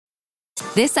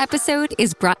This episode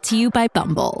is brought to you by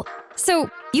Bumble.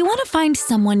 So, you want to find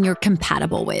someone you're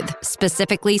compatible with,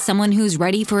 specifically someone who's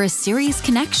ready for a serious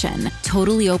connection,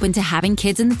 totally open to having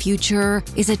kids in the future,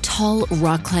 is a tall,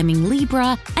 rock-climbing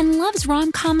Libra, and loves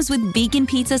rom-coms with vegan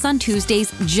pizzas on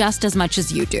Tuesdays just as much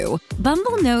as you do.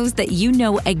 Bumble knows that you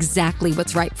know exactly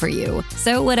what's right for you.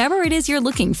 So whatever it is you're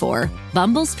looking for,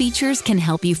 Bumble's features can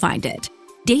help you find it.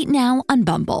 Date now on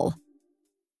Bumble.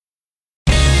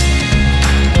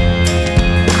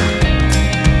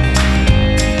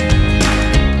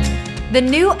 The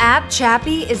new app,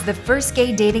 Chappy, is the first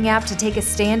gay dating app to take a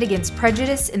stand against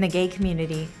prejudice in the gay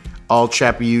community. All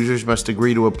Chappy users must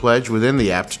agree to a pledge within the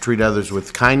app to treat others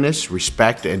with kindness,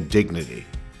 respect, and dignity.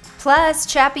 Plus,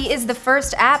 Chappy is the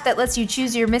first app that lets you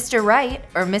choose your Mr. Right,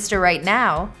 or Mr. Right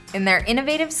Now, in their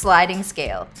innovative sliding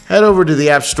scale. Head over to the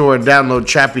App Store and download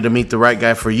Chappy to meet the right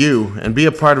guy for you and be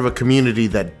a part of a community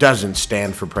that doesn't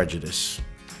stand for prejudice.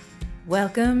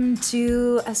 Welcome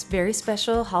to a very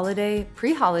special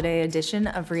pre-holiday edition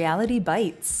of Reality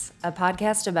Bites, a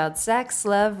podcast about sex,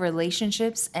 love,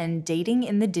 relationships, and dating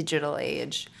in the digital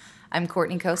age. I'm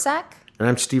Courtney Kosak. And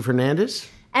I'm Steve Hernandez.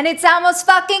 And it's almost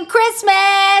fucking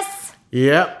Christmas!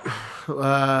 Yep.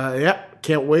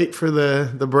 Can't wait for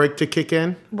the break to kick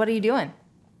in. What are you doing?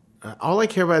 All I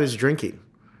care about is drinking.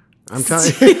 I'm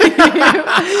telling you.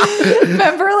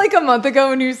 Remember like a month ago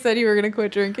when you said you were going to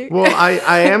quit drinking? Well,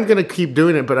 I am going to keep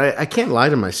doing it, but I can't lie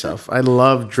to myself. I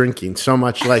love drinking so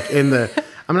much. Like I'm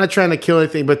not trying to kill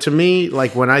anything, but to me,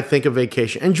 like when I think of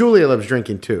vacation, and Julia loves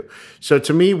drinking too. So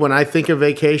to me, when I think of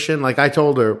vacation, like I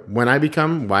told her, when I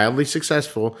become wildly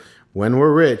successful, when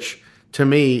we're rich, to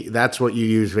me, that's what you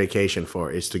use vacation for,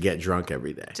 is to get drunk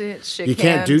every day. You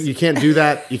can't do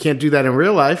that. You can't do that in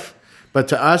real life. But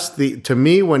to us, to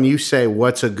me, when you say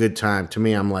what's a good time, to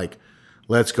me, I'm like,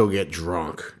 let's go get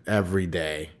drunk every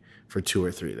day for 2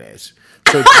 or 3 days.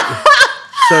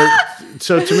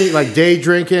 So to me, like day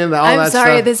drinking, all that stuff. I'm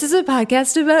sorry, this is a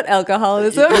podcast about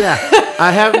alcoholism. Yeah,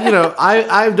 I have,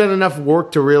 I've done enough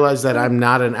work to realize that I'm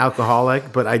not an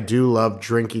alcoholic, but I do love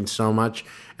drinking so much.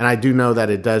 And I do know that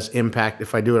it does impact,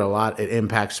 if I do it a lot, it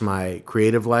impacts my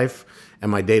creative life and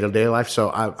my day-to-day life.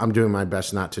 So I'm doing my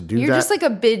best not to do that. You're just like a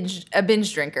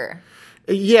binge drinker.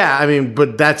 Yeah,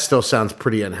 but that still sounds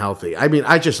pretty unhealthy.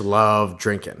 I just love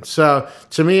drinking. So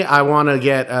to me, I want to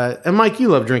get, and Mike, you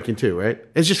love drinking too, right?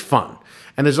 It's just fun.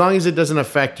 And as long as it doesn't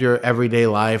affect your everyday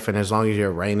life and as long as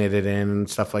you're reining it in and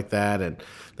stuff like that, and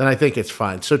then I think it's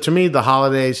fine. So to me, the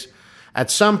holidays, at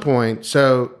some point,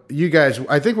 so you guys,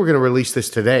 I think we're going to release this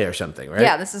today or something, right?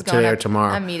 Yeah, this is going today up or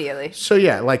tomorrow. Immediately. So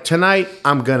yeah, like tonight,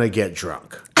 I'm going to get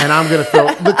drunk. And I'm going to feel,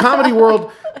 the comedy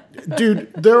world,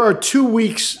 dude, there are 2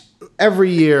 weeks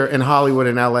every year in Hollywood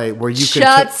and LA where you can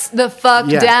shuts the fuck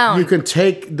down. You can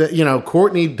take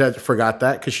Courtney forgot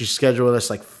that because she scheduled us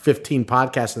like 15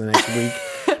 podcasts in the next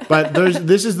week. But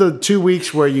this is the 2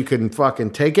 weeks where you can fucking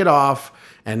take it off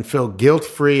and feel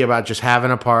guilt-free about just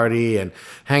having a party and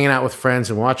hanging out with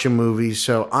friends and watching movies.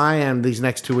 So I am these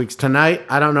next 2 weeks. Tonight,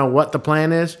 I don't know what the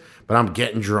plan is, but I'm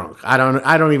getting drunk. I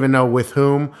don't even know with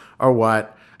whom or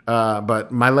what.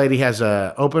 But my lady has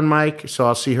a open mic, so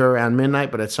I'll see her around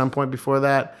midnight. But at some point before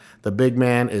that, the big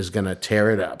man is gonna tear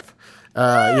it up.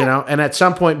 And at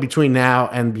some point between now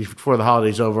and before the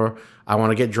holiday's over, I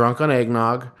want to get drunk on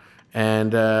eggnog.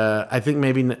 And I think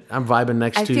maybe I'm vibing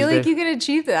next Tuesday. I feel like you can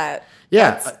achieve that.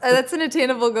 Yeah. That's an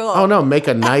attainable goal. Oh, no, make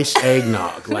a nice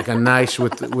eggnog, like a nice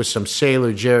with some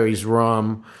Sailor Jerry's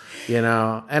rum,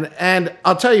 And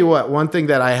I'll tell you what, one thing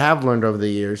that I have learned over the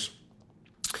years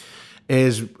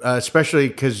is, especially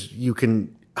because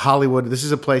Hollywood, this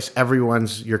is a place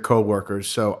everyone's your coworkers.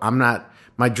 So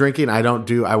my drinking,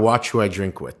 I watch who I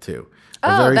drink with too.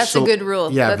 That's a good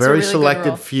rule. Yeah, that's very a really selected good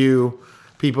rule. few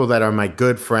people that are my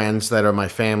good friends, that are my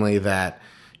family, that,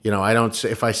 I don't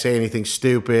say, if I say anything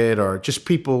stupid or just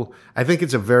people, I think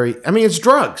it's it's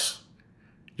drugs.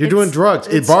 You're doing drugs.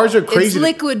 Bars are crazy. It's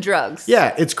liquid drugs.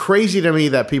 Yeah, it's crazy to me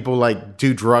that people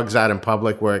do drugs out in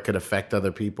public where it could affect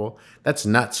other people. That's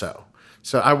nutso.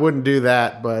 So I wouldn't do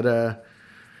that, but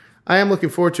I am looking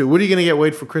forward to it. What are you going to get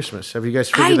Wade for Christmas? Have you guys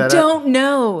figured that out?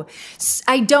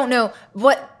 I don't know.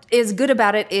 What is good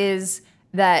about it is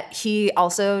that he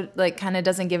also kind of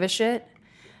doesn't give a shit.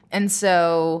 And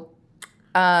so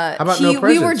how about no presents?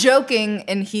 We were joking,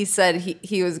 and he said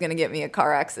he was going to get me a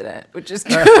car accident, which is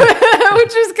which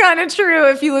is kind of true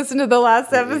if you listen to the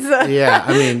last episode.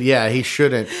 Yeah, he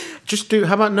shouldn't.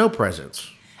 How about no presents?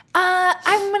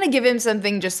 I'm going to give him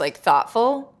something just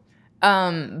thoughtful.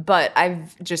 But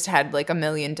I've just had a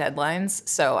million deadlines,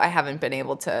 so I haven't been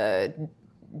able to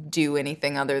do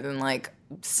anything other than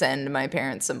send my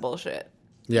parents some bullshit.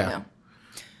 Yeah.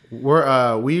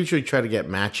 We usually try to get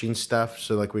matching stuff.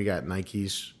 So like we got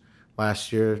Nikes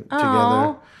last year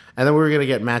together, and then we were gonna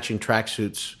get matching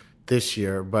tracksuits this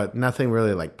year, but nothing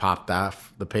really like popped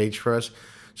off the page for us.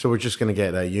 So we're just gonna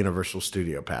get Universal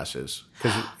Studio passes.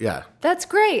 That's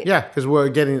great. Yeah, because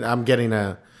I'm getting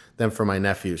them for my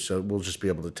nephew, so we'll just be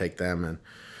able to take them. And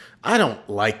I don't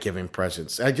like giving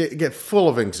presents. I get full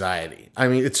of anxiety. I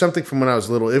mean, it's something from when I was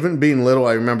little. Even being little,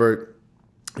 I remember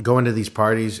going to these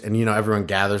parties and, everyone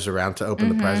gathers around to open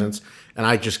the presents, and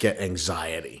I just get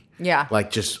anxiety. Yeah. Like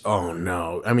just, oh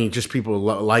no. I mean, just people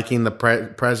liking the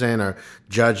present or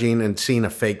judging and seeing a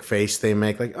fake face they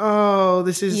make. Like, oh,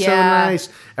 this is so nice.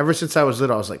 Ever since I was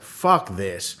little, I was like, fuck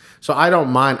this. So I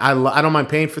don't mind. I don't mind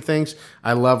paying for things.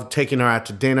 I love taking her out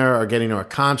to dinner or getting her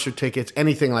concert tickets,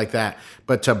 anything like that.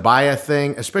 But to buy a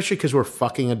thing, especially because we're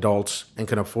fucking adults and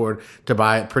can afford to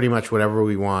buy pretty much whatever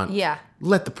we want. Yeah.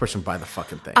 Let the person buy the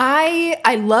fucking thing.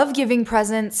 I love giving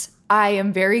presents. I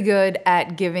am very good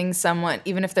at giving someone,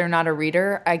 even if they're not a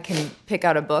reader, I can pick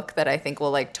out a book that I think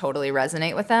will like totally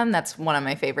resonate with them. That's one of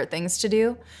my favorite things to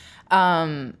do.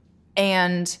 And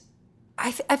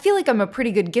I feel like I'm a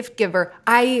pretty good gift giver.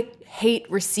 I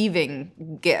hate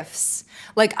receiving gifts.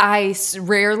 Like I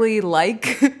rarely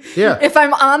like, if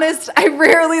I'm honest, I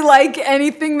rarely like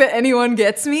anything that anyone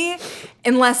gets me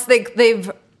unless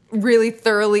they've really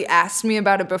thoroughly asked me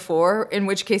about it before, in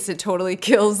which case it totally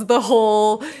kills the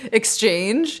whole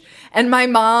exchange. And my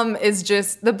mom is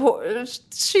just the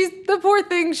poor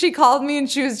thing. She called me and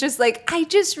she was just like, I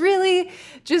just really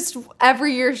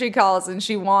every year she calls and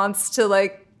she wants to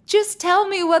like, just tell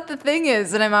me what the thing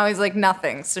is. And I'm always like,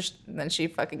 nothing. So then she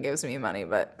fucking gives me money,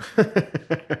 but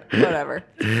whatever.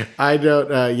 I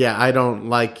don't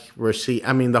like receipt.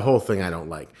 I mean, the whole thing I don't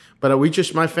like. But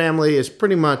my family is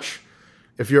pretty much,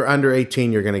 if you're under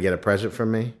 18, you're going to get a present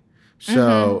from me.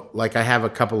 So, like, I have a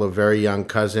couple of very young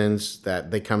cousins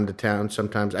that they come to town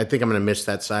sometimes. I think I'm going to miss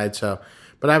that side.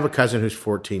 But I have a cousin who's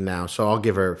 14 now, so I'll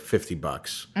give her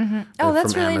 $50. Oh,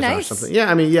 that's really Amazon nice. Or something.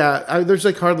 Yeah, I mean, there's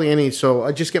like hardly any. So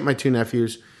I just get my two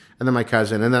nephews and then my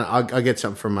cousin, and then I'll get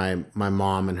something from my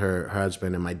mom and her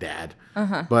husband and my dad.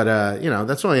 But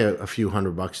that's only a few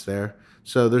 $100 there.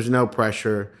 So there's no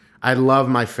pressure. I love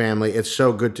my family. It's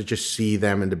so good to just see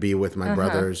them and to be with my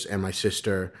brothers and my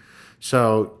sister.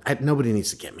 So nobody needs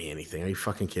to get me anything. Are you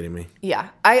fucking kidding me? Yeah.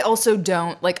 I also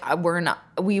don't, like,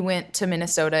 we went to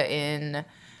Minnesota in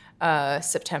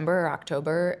September or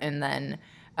October, and then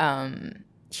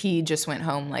he just went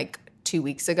home like 2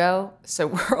 weeks ago. So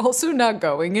we're also not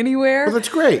going anywhere. Well, that's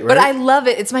great, right? But I love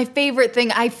it. It's my favorite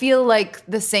thing. I feel like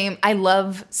the same. I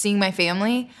love seeing my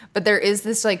family, but there is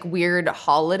this like weird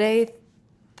holiday.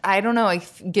 I don't know. I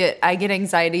get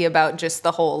anxiety about just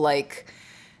the whole like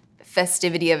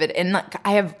festivity of it. And like,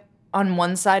 I have on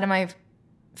one side of my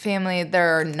family,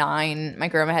 there are 9. My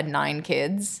grandma had 9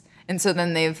 kids. And so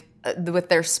then they've, with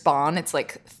their spawn, it's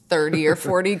like 30 or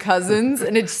 40 cousins.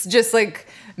 And it's just like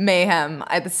mayhem.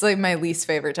 It's like my least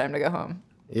favorite time to go home.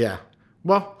 Yeah.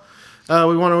 Well,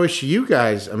 we want to wish you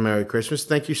guys a Merry Christmas.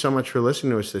 Thank you so much for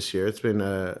listening to us this year. It's been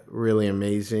really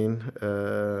amazing.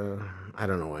 I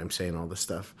don't know why I'm saying all this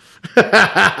stuff.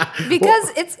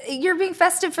 Because you're being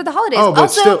festive for the holidays. Oh, but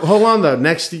also, still, hold on though.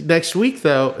 Next week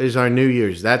though is our New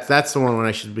Year's. That's the one when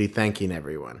I should be thanking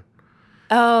everyone.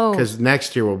 Oh, because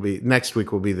next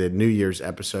week will be the New Year's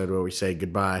episode where we say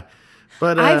goodbye.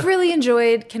 But I've really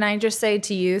enjoyed. Can I just say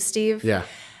to you, Steve? Yeah.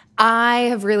 I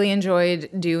have really enjoyed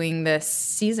doing this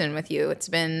season with you.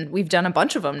 We've done a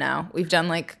bunch of them now. We've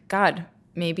done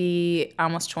maybe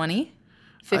almost 20,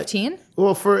 15.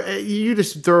 Well, for you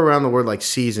just throw around the word like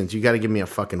seasons. You got to give me a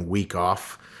fucking week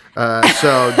off.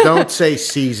 So don't say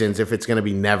seasons if it's going to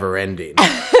be never ending.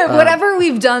 Whatever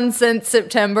we've done since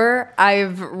September,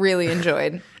 I've really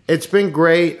enjoyed. It's been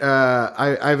great.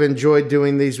 I've enjoyed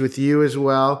doing these with you as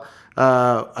well.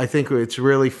 I think it's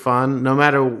really fun. No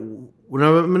matter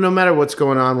what's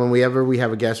going on, whenever we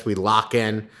have a guest, we lock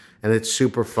in, and it's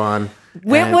super fun.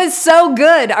 Whit was so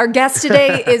good. Our guest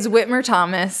today is Whitmer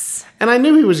Thomas. And I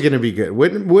knew he was going to be good.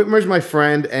 Whitmer's my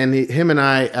friend, and him and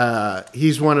I,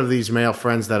 he's one of these male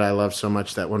friends that I love so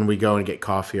much that when we go and get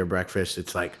coffee or breakfast,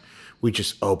 it's like we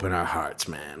just open our hearts,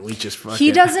 man. We just fucking...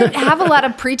 He doesn't have a lot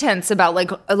of pretense about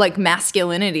like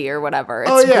masculinity or whatever.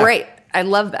 It's great. I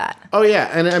love that. Oh,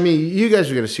 yeah. And I mean, you guys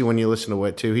are going to see when you listen to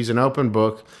Whit, too. He's an open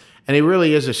book. And he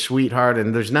really is a sweetheart,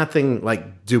 and there's nothing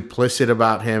like duplicit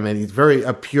about him, and he's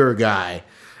a pure guy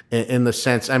in the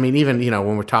sense. I mean, even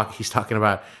when we're talking, he's talking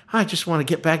about, I just want to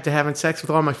get back to having sex with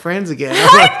all my friends again.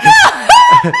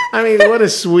 I mean, what a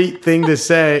sweet thing to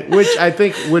say, which I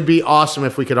think would be awesome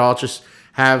if we could all just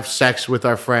have sex with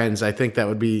our friends. I think that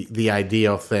would be the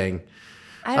ideal thing.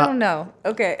 I don't know.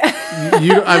 Okay.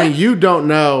 You don't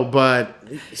know, but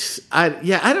I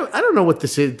don't know what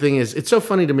this thing is. It's so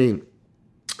funny to me.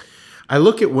 I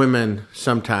look at women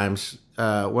sometimes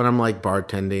when I'm like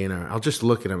bartending, or I'll just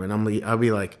look at them and I'll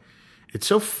be like, it's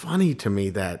so funny to me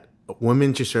that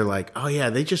women just are like, oh yeah,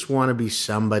 they just want to be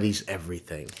somebody's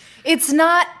everything. It's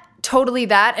not totally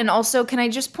that. And also, can I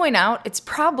just point out, it's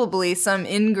probably some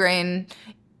ingrained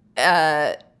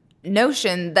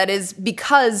notion that is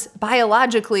because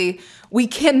biologically we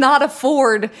cannot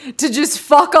afford to just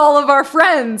fuck all of our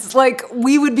friends. Like,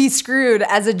 we would be screwed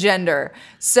as a gender.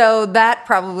 So that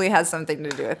probably has something to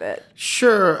do with it.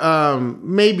 Sure,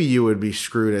 maybe you would be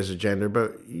screwed as a gender,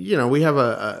 but we have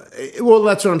well,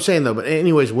 that's what I'm saying though. But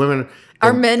anyways, women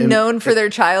are men known for their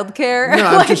childcare? No,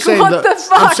 I'm just saying. What the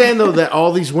fuck? I'm saying though that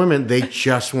all these women, they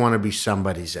just want to be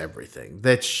somebody's everything.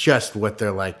 That's just what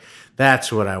they're like.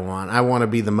 That's what I want. I want to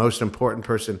be the most important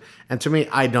person. And to me,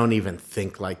 I don't even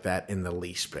think like that in the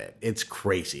least bit. It's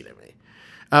crazy to me.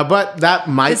 But that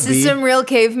might be. This is some real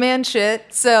caveman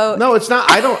shit. So no, it's not.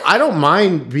 I don't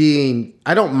mind being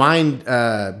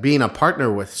a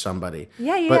partner with somebody.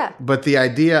 Yeah. But the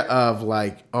idea of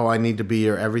like, oh, I need to be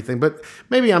your everything. But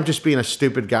maybe I'm just being a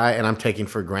stupid guy and I'm taking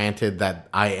for granted that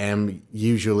I am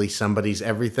usually somebody's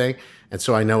everything, and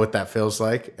so I know what that feels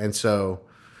like, and so.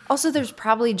 Also, there's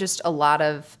probably just a lot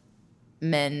of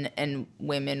men and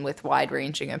women with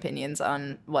wide-ranging opinions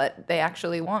on what they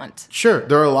actually want. Sure.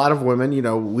 There are a lot of women,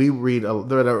 we read,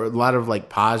 there are a lot of like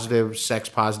positive,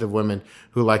 sex-positive women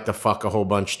who like to fuck a whole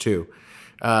bunch too.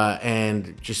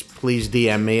 And just please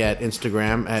DM me at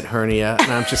Instagram at Hernia.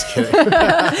 No, I'm just kidding.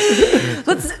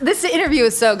 This interview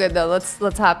is so good, though. Let's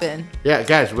hop in. Yeah,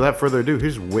 guys, without further ado,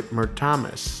 here's Whitmer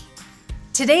Thomas.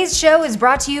 Today's show is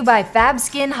brought to you by Fab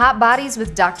Skin Hot Bodies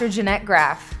with Dr. Jeanette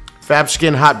Graff. Fab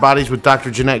Skin Hot Bodies with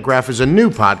Dr. Jeanette Graff is a new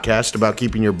podcast about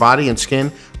keeping your body and skin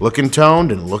looking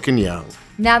toned and looking young.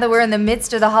 Now that we're in the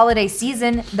midst of the holiday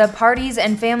season, the parties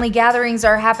and family gatherings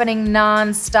are happening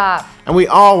non-stop. And we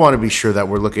all want to be sure that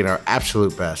we're looking our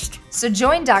absolute best. So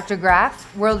join Dr.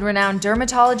 Graff, world-renowned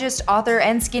dermatologist, author,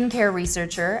 and skincare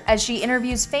researcher, as she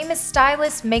interviews famous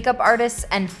stylists, makeup artists,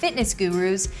 and fitness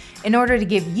gurus in order to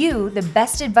give you the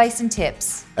best advice and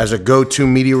tips. As a go-to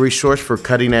media resource for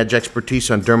cutting-edge expertise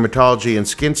on dermatology and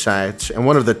skin science, and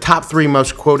one of the top 3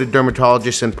 most quoted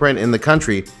dermatologists in print in the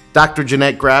country, Dr.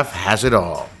 Jeanette Graff has it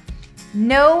all.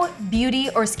 No beauty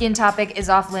or skin topic is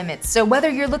off limits, so whether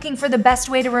you're looking for the best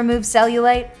way to remove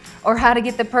cellulite or how to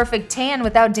get the perfect tan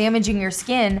without damaging your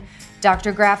skin,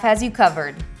 Dr. Graff has you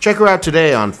covered. Check her out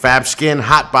today on Fab Skin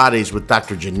Hot Bodies with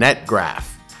Dr. Jeanette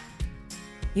Graff.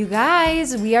 You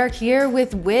guys, we are here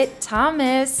with Whit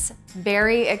Thomas.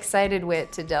 Very excited,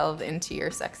 Whit, to delve into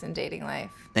your sex and dating life.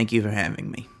 Thank you for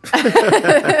having me.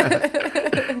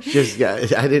 I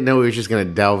didn't know we were just going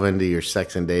to delve into your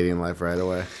sex and dating life right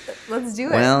away. Let's do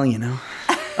it. Well,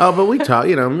 Oh, but we talk,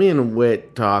 me and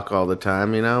Whit talk all the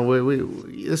time,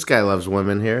 this guy loves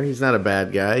women here. He's not a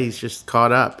bad guy. He's just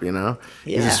caught up, Yeah.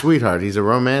 He's a sweetheart. He's a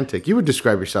romantic. You would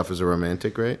describe yourself as a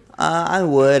romantic, right? I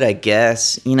would, I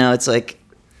guess. It's like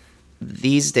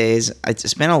these days,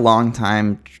 it's been a long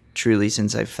time, truly,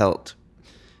 since I felt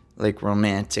like a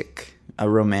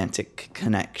romantic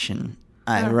connection.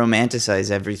 I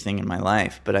romanticize everything in my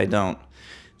life, but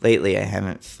lately I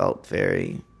haven't felt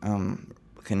very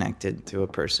connected to a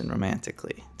person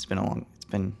romantically. It's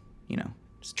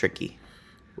tricky.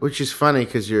 Which is funny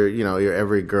because you're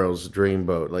every girl's dream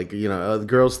boat. Like,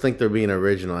 girls think they're being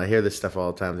original. I hear this stuff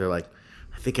all the time. They're like,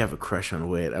 I think I have a crush on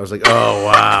Whit. I was like, oh,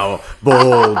 wow,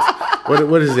 bold.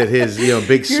 What is it? His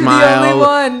big smile, the only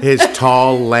one. His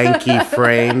tall, lanky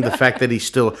frame, the fact that he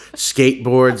still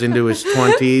skateboards into his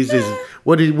 20s.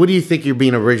 What do you think you're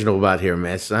being original about here,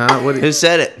 miss? Who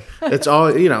said it? It's all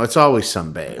it's always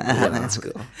some babe. That's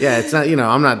cool. Yeah, it's not.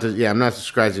 I'm not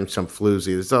describing some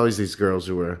floozy. There's always these girls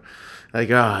who are like,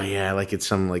 oh yeah, like it's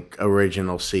some like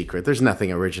original secret. There's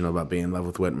nothing original about being in love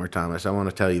with Whitmer Thomas. I want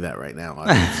to tell you that right now.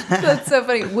 That's so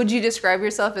funny. Would you describe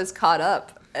yourself as caught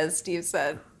up, as Steve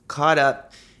said? Caught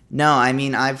up? No, I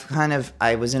mean, I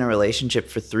was in a relationship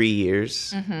for 3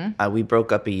 years. Mm-hmm. We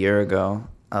broke up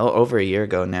over a year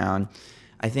ago now, and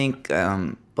I think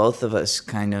both of us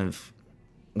kind of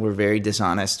were very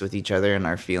dishonest with each other and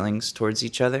our feelings towards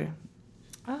each other.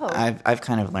 Oh. I've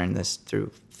kind of learned this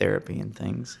through therapy and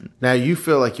things. Now you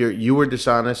feel like you were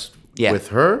dishonest with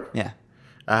her? Yeah.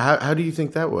 How do you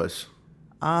think that was?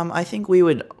 I think we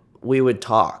would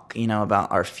talk,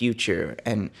 about our future,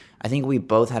 and I think we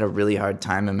both had a really hard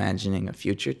time imagining a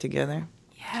future together.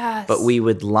 Yes. But we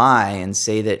would lie and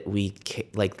say that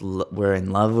we're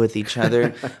in love with each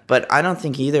other. But I don't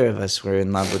think either of us were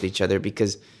in love with each other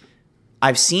because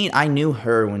I knew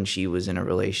her when she was in a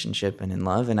relationship and in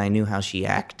love, and I knew how she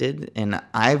acted, and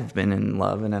I've been in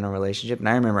love and in a relationship, and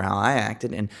I remember how I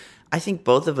acted, and I think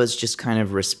both of us just kind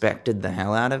of respected the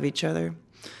hell out of each other,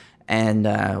 and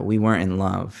we weren't in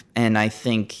love. And I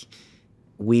think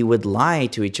we would lie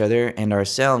to each other and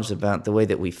ourselves about the way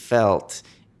that we felt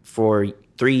for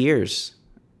 3 years.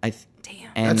 Damn.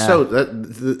 And,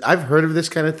 That's I've heard of this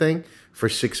kind of thing for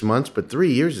 6 months, but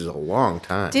 3 years is a long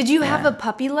time. Did you have a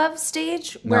puppy love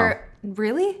stage where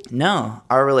really? No,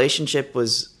 our relationship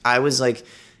was, I was like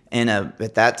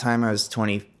at that time I was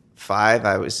 25.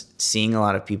 I was seeing a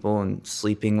lot of people and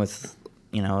sleeping with,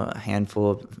 a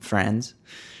handful of friends.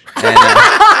 And,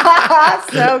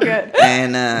 So good.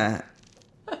 and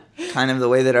kind of the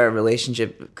way that our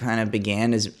relationship kind of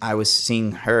began is I was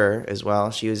seeing her as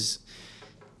well. She was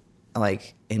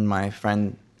like in my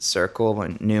friend circle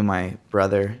and knew my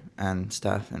brother and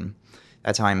stuff, and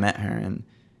that's how I met her. And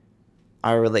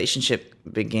our relationship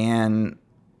began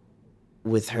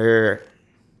with her,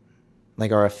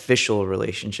 like our official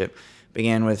relationship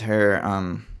began with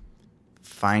her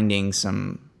finding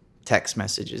some text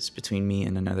messages between me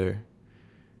and another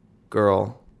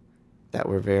girl that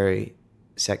were very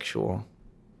sexual,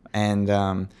 and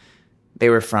they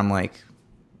were from like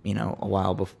a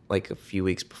while like a few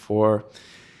weeks before.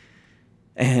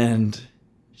 And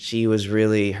she was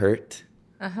really hurt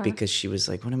because she was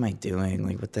like, what am I doing?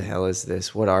 Like, what the hell is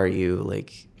this? What are you,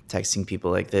 like, texting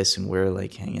people like this? And we're,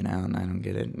 like, hanging out, and I don't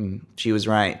get it. And she was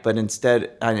right. But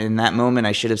instead, in that moment,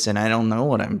 I should have said, I don't know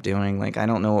what I'm doing. Like, I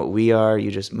don't know what we are.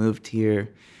 You just moved here.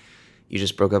 You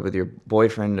just broke up with your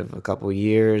boyfriend of a couple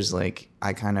years. Like,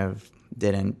 I kind of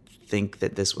didn't think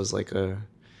that this was, like, a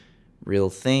real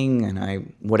thing.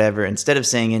 And whatever. Instead of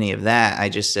saying any of that, I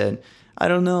just said, I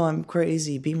don't know, I'm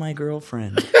crazy, be my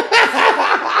girlfriend.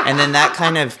 And then that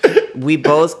kind of, we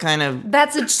both kind of...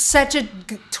 That's such a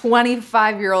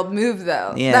 25-year-old move,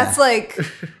 though. Yeah. That's like,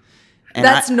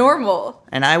 that's normal.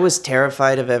 And I was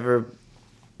terrified of ever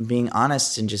being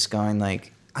honest and just going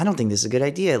like, I don't think this is a good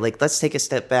idea. Like, let's take a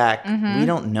step back. We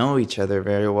don't know each other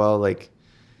very well. Like,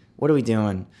 what are we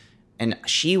doing? And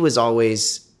she was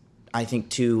always, I think,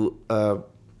 too...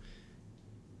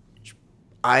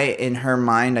 in her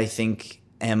mind, I think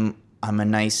I'm a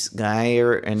nice guy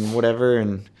and whatever,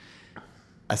 and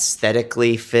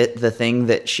aesthetically fit the thing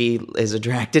that she is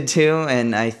attracted to.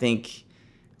 And I think,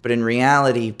 but in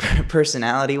reality,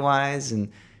 personality-wise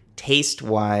and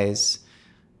taste-wise,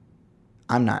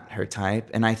 I'm not her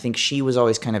type. And I think she was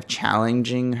always kind of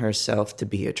challenging herself to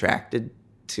be attracted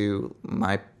to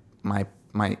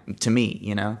to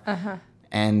me,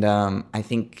 And I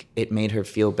think it made her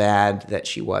feel bad that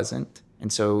she wasn't.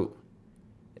 And so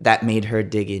that made her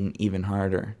dig in even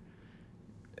harder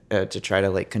to try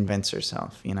to, like, convince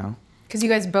herself, Because you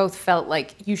guys both felt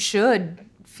like you should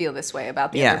feel this way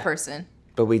about the other person.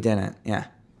 But we didn't, yeah.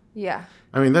 Yeah.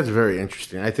 I mean, that's very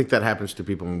interesting. I think that happens to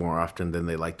people more often than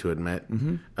they like to admit,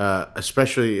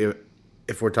 especially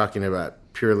if we're talking about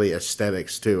purely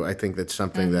aesthetics, too. I think that's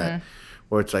something that...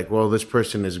 where it's like, well, this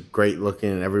person is great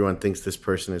looking and everyone thinks this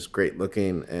person is great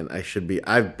looking and I should be.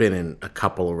 I've been in a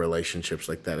couple of relationships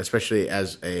like that, especially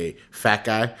as a fat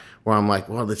guy, where I'm like,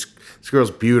 well, this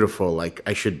girl's beautiful. Like,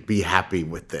 I should be happy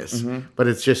with this. But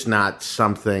it's just not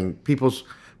something. People's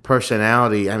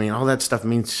personality, I mean, all that stuff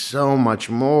means so much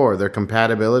more, their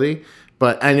compatibility.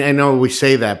 But I know we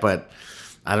say that, but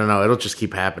I don't know. It'll just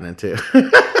keep happening, too.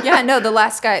 Yeah, no, the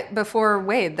last guy before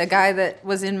Wade, the guy that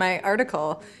was in my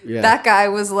article, Yeah. that guy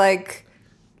was like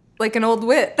an old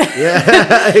wit.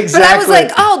 Yeah, exactly. But I was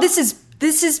like, oh,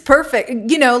 this is perfect.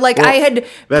 I had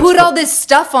put all this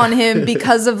stuff on him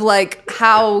because of like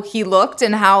how he looked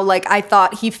and how like I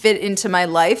thought he fit into my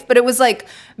life. But it was like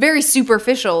very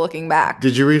superficial looking back.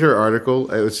 Did you read her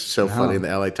article? It was so funny in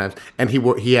the LA Times. And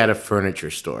he had a furniture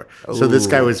store. So this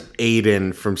guy was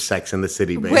Aiden from Sex and the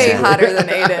City, basically. Way hotter than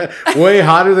Aiden. Way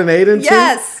hotter than Aiden, too?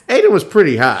 Yes. Aiden was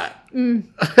pretty hot.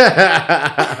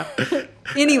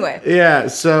 Anyway. Yeah,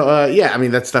 so, I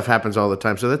mean, that stuff happens all the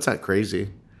time. So that's not crazy.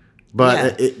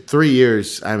 But 3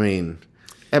 years, I mean,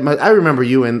 I remember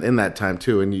you in that time,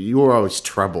 too. And you were always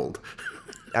troubled.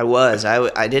 I was.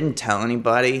 I didn't tell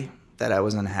anybody that I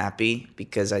was unhappy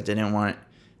because I didn't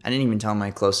even tell my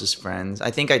closest friends.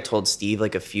 I think I told Steve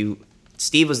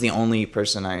Steve was the only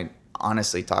person I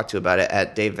honestly talked to about it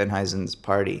at Dave Van Huysen's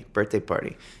birthday party.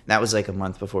 And that was like a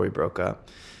month before we broke up.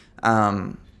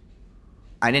 I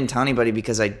didn't tell anybody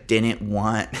because I didn't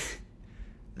want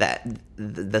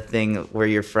the thing where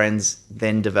your friends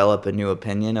then develop a new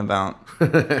opinion about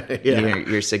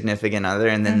your significant other,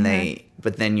 and then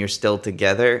but then you're still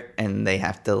together and they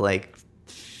have to like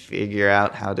figure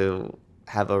out how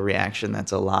have a reaction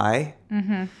that's a lie.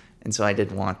 Mm-hmm. And so I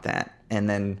didn't want that. And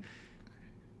then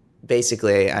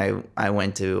basically I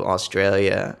went to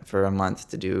Australia for a month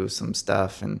to do some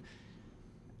stuff, and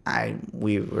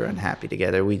we were unhappy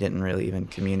together. We didn't really even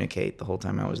communicate the whole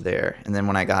time I was there. And then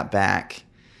when I got back,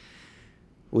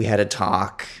 we had a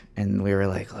talk, and we were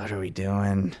like, what are we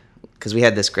doing? Because we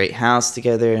had this great house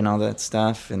together and all that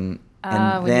stuff. And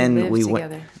then we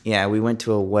went, we went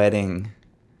to a wedding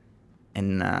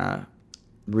and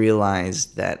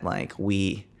realized that like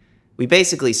we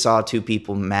basically saw two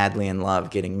people madly in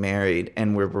love getting married,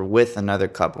 and we were with another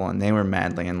couple and they were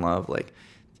madly in love, like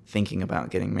thinking about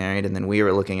getting married. And then we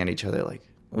were looking at each other like,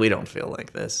 we don't feel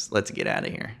like this. Let's get out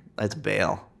of here. Let's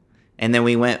bail. And then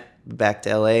we went back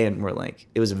to LA, and we're like,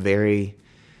 it was very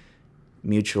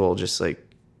mutual, just like,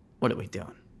 what are we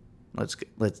doing? Let's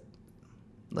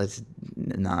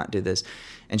not do this.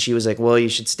 And she was like, well, you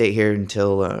should stay here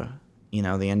until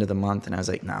the end of the month. And I was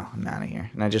like, no, I'm out of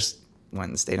here. And I just went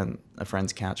and stayed on a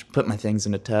friend's couch, put my things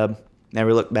in a tub,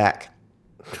 never looked back.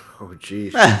 Oh,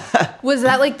 jeez. Was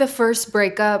that like the first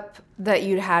breakup that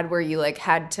you'd had where you like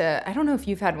had to, I don't know if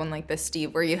you've had one like this,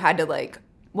 Steve, where you had to like,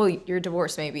 well, you're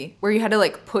divorced maybe, where you had to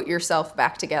like put yourself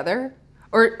back together?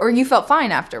 Or you felt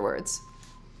fine afterwards?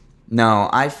 No,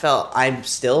 I'm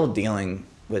still dealing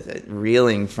with it,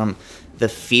 reeling from the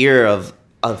fear of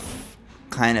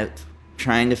kind of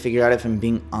trying to figure out if I'm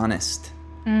being honest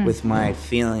with my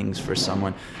feelings for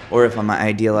someone, or if I'm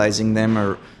idealizing them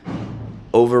or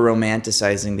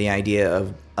over-romanticizing the idea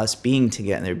of us being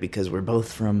together because we're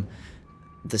both from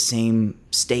the same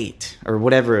state or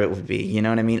whatever it would be. You know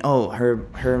what I mean? Oh, her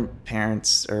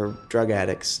parents are drug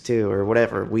addicts too, or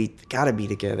whatever. We got to be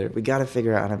together. We got to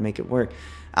figure out how to make it work.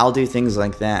 I'll do things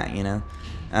like that, you know?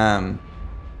 And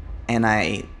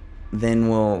I then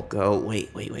will go,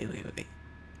 wait.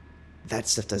 That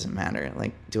stuff doesn't matter.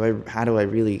 Like, how do I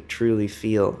really truly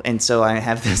feel? And so I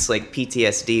have this like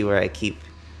PTSD where I keep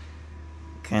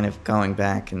kind of going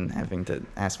back and having to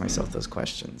ask myself those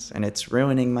questions, and it's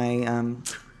ruining my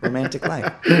romantic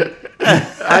life.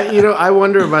 I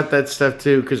wonder about that stuff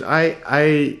too, because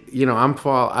I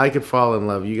could fall in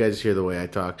love. You guys hear the way I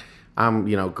talk. I'm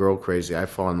girl crazy. I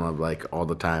fall in love like all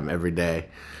the time, every day,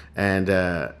 and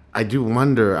I do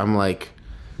wonder. I'm like,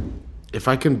 if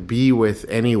I can be with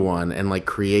anyone and like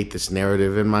create this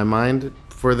narrative in my mind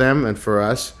for them and for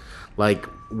us, like,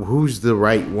 who's the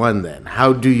right one then?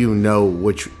 How do you know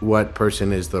what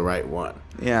person is the right one?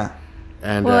 Yeah.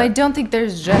 And I don't think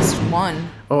there's just one.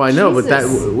 Oh, I know,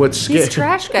 Jesus. but what's scary? These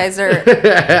trash guys are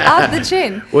off the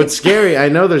chain. What's scary? I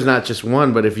know there's not just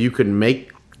one, but if you could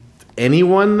make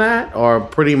anyone that, or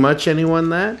pretty much anyone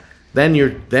that, then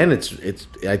it's.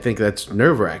 I think that's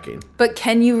nerve-wracking. But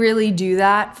can you really do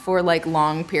that for like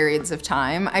long periods of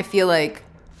time? I feel like,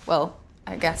 well,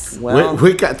 I guess. Well,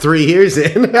 we got 3 years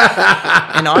in.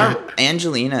 And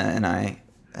Angelina and I,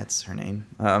 that's her name,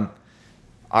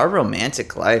 our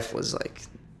romantic life was like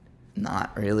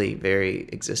not really very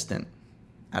existent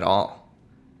at all.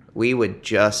 We would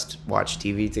just watch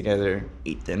TV together,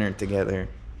 eat dinner together,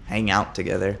 hang out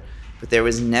together. But there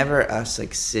was never us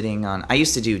like sitting on. I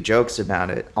used to do jokes about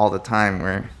it all the time,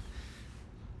 where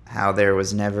how there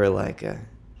was never like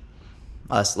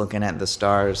us looking at the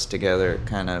stars together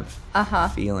kind of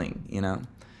feeling, you know.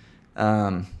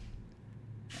 And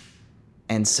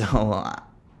so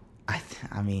I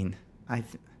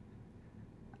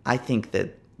think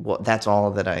that that's all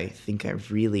that I think I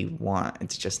really want.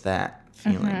 It's just that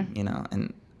feeling, you know.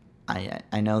 And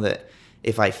I know that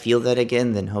if I feel that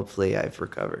again, then hopefully I've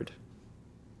recovered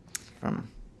from.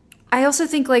 I also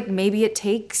think like maybe it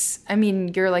takes, I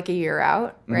mean, you're like a year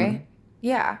out, right? Mm-hmm.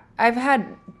 Yeah. I've had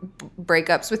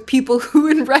breakups with people who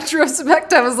in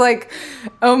retrospect I was like,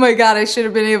 oh my God, I should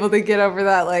have been able to get over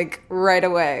that like right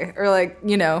away. Or like,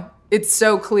 you know, it's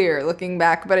so clear looking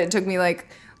back, but it took me like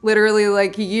literally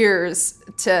like years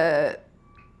to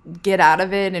get out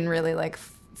of it and really like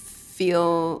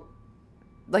feel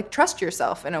like trust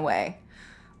yourself in a way.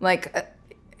 Like,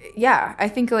 yeah, I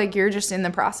think like you're just in the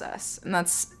process, and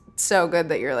that's so good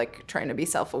that you're like trying to be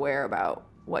self-aware about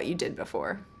what you did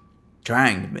before.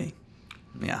 Trying to be.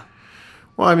 Yeah.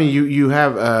 Well, I mean, you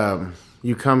have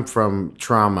you come from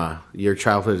trauma. Your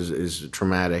childhood is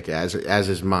traumatic, as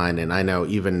is mine, and I know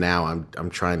even now I'm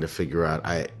trying to figure out.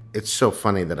 It's so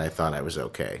funny that I thought I was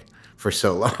okay for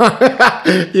so long.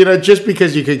 You know, just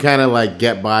because you could kind of like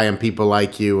get by and people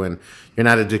like you and you're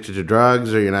not addicted to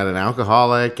drugs or you're not an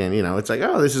alcoholic, and you know, it's like,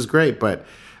 oh, this is great. But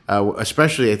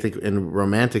especially I think in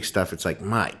romantic stuff, it's like,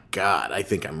 my God, I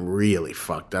think I'm really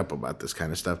fucked up about this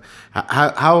kind of stuff.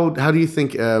 How do you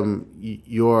think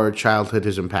your childhood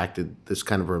has impacted this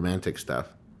kind of romantic stuff?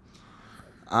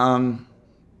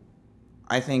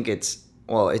 I think it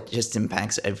just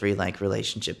impacts every like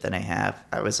relationship that I have.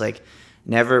 I was like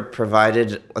never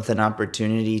provided with an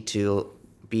opportunity to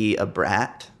be a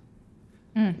brat,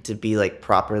 to be like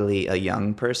properly a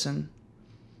young person.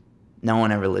 No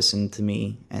one ever listened to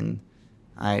me, and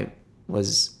I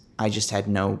just had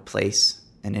no place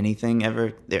in anything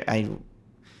ever.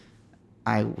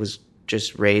 I was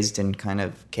just raised in kind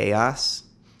of chaos,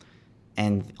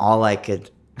 and all I could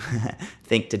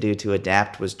think to do to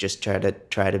adapt was just try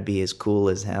to be as cool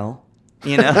as hell,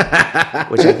 which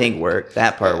I think worked.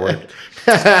 That part worked.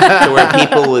 To where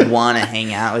people would want to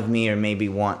hang out with me or maybe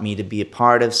want me to be a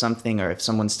part of something, or if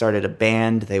someone started a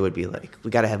band, they would be like,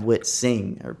 we got to have Whit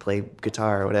sing or play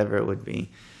guitar or whatever it would be.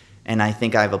 And I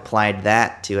think I've applied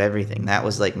that to everything. That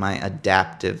was like my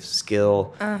adaptive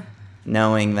skill,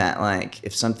 knowing that like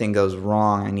if something goes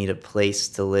wrong, I need a place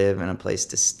to live and a place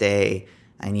to stay.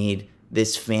 I need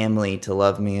this family to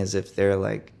love me as if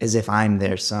I'm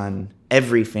their son.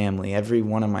 Every family, every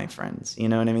one of my friends, you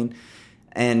know what I mean?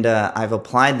 And I've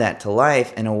applied that to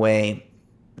life in a way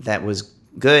that was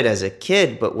good as a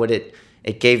kid, but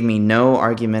it gave me no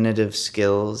argumentative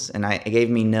skills, and it gave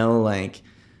me no like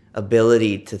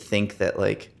ability to think that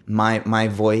like my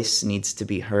voice needs to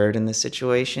be heard in this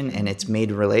situation, and it's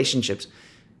made relationships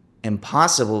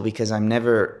impossible because I'm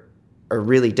never, or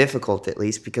really difficult at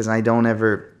least, because I don't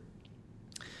ever.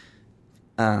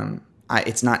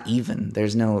 It's not even.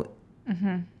 There's no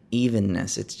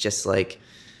evenness. It's just like.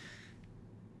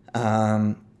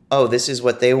 This is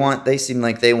what they want. They seem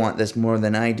like they want this more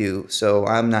than I do, so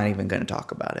I'm not even going to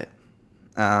talk about it.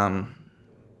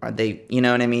 Are they, you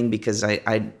know what I mean? Because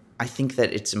I think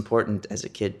that it's important as a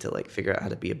kid to like figure out how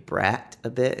to be a brat a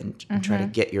bit and try to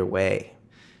get your way.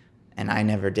 And I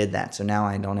never did that, so now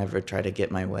I don't ever try to get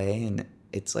my way, and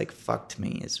it's like fucked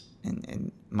me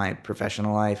in my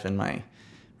professional life and my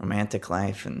romantic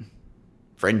life and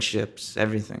friendships,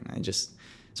 everything.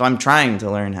 So I'm trying to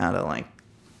learn how to like,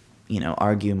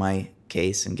 argue my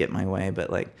case and get my way, but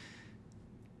like,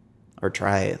 or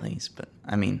try at least. But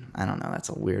I mean, I don't know. That's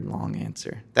a weird, long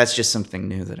answer. That's just something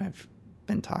new that I've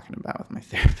been talking about with my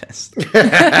therapist.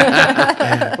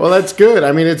 Well, that's good.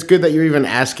 I mean, it's good that you're even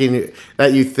asking,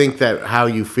 that you think that how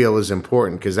you feel is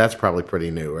important, because that's probably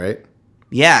pretty new, right?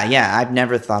 Yeah. I've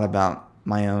never thought about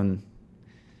my own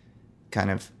kind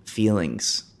of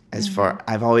feelings as far.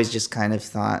 I've always just kind of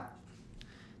thought,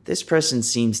 this person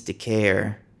seems to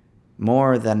care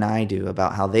more than I do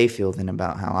about how they feel than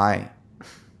about how I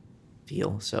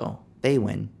feel, so they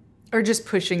win. Or just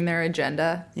pushing their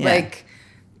agenda. Yeah. Like,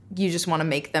 you just want to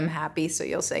make them happy, so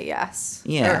you'll say yes.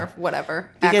 Yeah. Or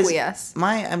whatever. Because acquiesce.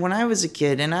 When I was a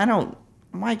kid, and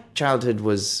my childhood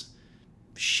was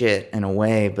shit in a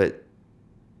way, but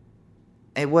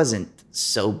it wasn't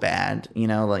so bad,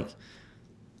 like,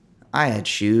 I had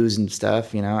shoes and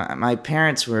stuff, My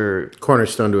parents were...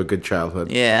 Cornerstone to a good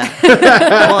childhood. Yeah.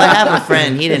 Well, I have a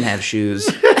friend. He didn't have shoes.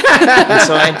 And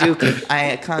so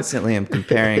I constantly am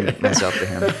comparing myself to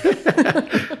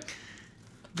him.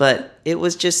 But it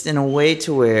was just in a way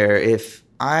to where if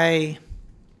I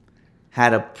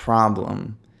had a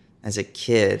problem as a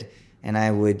kid and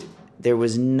there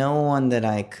was no one that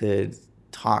I could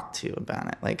talk to about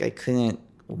it. Like, I couldn't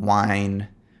whine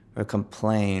or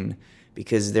complain,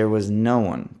 because there was no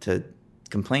one to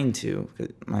complain to.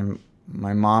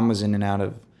 My mom was in and out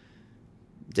of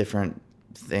different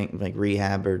things, like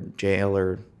rehab or jail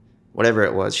or whatever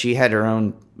it was. She had her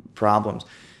own problems.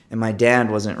 And my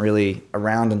dad wasn't really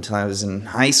around until I was in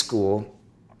high school.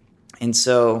 And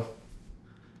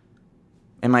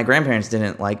my grandparents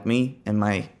didn't like me, and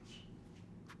I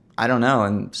don't know.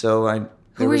 And so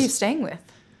Who were you staying with?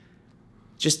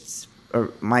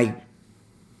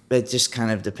 It just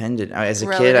kind of depended. As a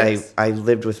Relatives. kid, I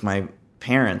lived with my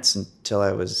parents until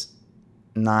I was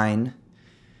 9.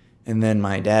 And then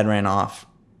my dad ran off,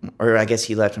 or I guess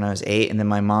he left when I was 8. And then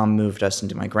my mom moved us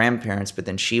into my grandparents, but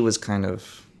then she was kind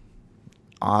of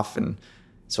off. And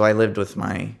so I lived with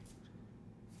my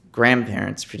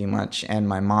grandparents pretty much, and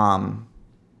my mom,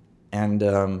 and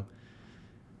on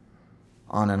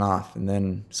and off. And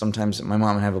then sometimes my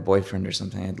mom would have a boyfriend or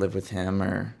something. I'd live with him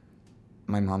or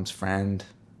my mom's friend.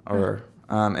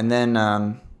 And then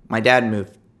my dad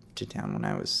moved to town when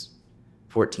I was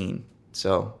 14,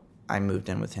 so I moved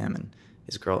in with him and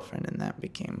his girlfriend, and that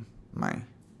became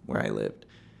where I lived.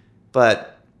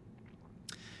 But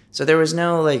so there was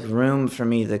no like room for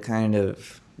me to kind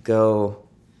of go,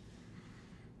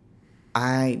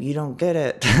 you don't get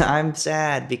it. I'm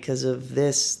sad because of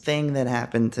this thing that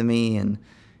happened to me, and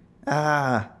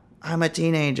I'm a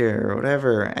teenager or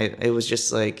whatever. It was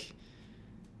just like,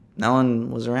 no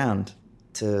one was around.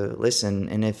 to listen.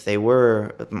 And if they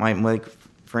were, like,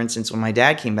 for instance, when my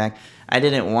dad came back, I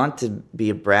didn't want to be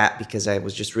a brat because I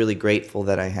was just really grateful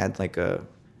that I had like a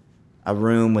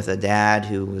room with a dad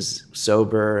who was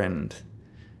sober. And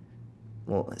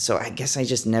well, so I guess I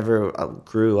just never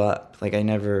grew up. Like I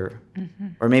never,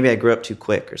 or maybe I grew up too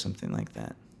quick or something like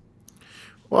that.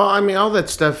 Well, I mean, all that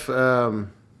stuff.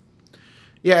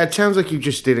 Yeah, it sounds like you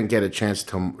just didn't get a chance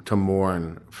to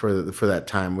mourn for that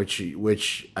time, which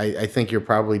I think you're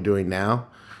probably doing now.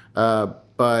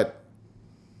 But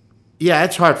yeah,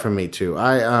 it's hard for me too.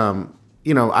 I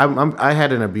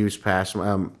had an abuse past.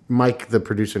 Mike, the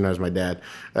producer, knows my dad.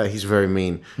 He's very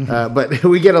mean, but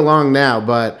we get along now.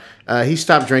 But he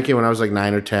stopped drinking when I was like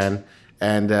 9 or 10,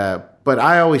 and but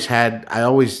I always had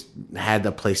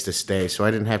a place to stay, so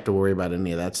I didn't have to worry about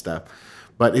any of that stuff.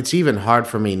 But it's even hard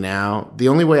for me now. The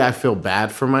only way I feel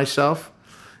bad for myself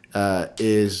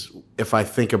is if I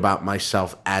think about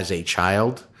myself as a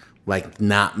child, like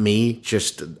not me,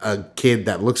 just a kid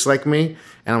that looks like me.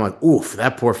 And I'm like, oof,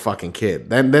 that poor fucking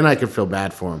kid. Then I can feel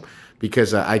bad for him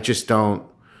because I just don't.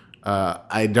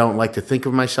 I don't like to think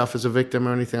of myself as a victim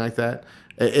or anything like that.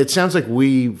 It sounds like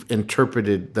we've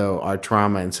interpreted though our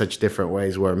trauma in such different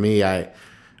ways. Where me,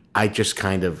 I just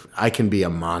kind of I can be a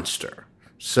monster.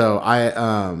 So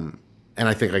and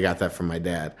I think I got that from my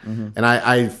dad. Mm-hmm. And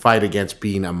I fight against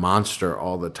being a monster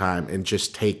all the time and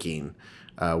just taking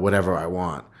whatever I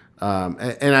want.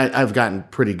 And I've gotten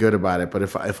pretty good about it. But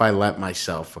if I let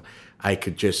myself, I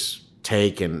could just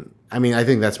take and I mean I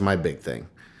think that's my big thing.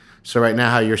 So right now,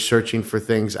 how you're searching for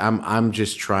things, I'm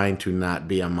just trying to not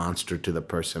be a monster to the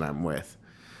person I'm with.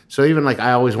 So even like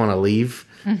I always want to leave,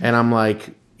 and I'm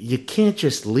like, you can't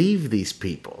just leave these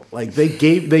people. Like they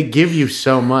give you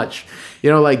so much.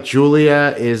 You know, like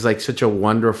Julia is like such a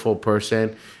wonderful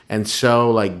person and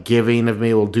so like giving of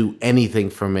me, will do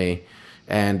anything for me.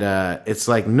 And it's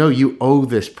like, no, you owe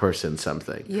this person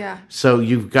something. Yeah. So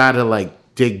you've got to like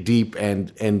dig deep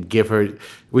and give her.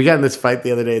 We got in this fight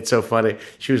the other day. It's so funny.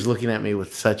 She was looking at me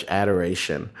with such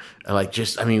adoration. Like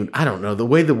just, I mean, I don't know. The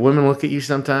way the women look at you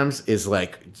sometimes is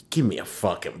like, give me a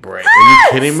fucking break. Are you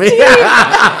kidding me?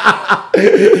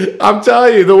 I'm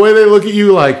telling you, the way they look at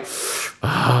you like,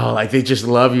 oh, like they just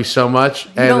love you so much.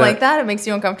 You don't like that? It makes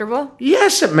you uncomfortable?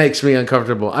 Yes, it makes me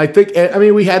uncomfortable. I think, I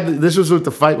mean, this was what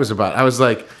the fight was about. I was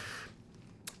like,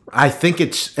 I think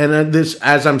it's, and this,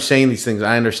 as I'm saying these things,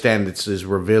 I understand this is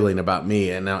revealing about me,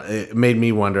 and it made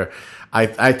me wonder.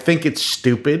 I think it's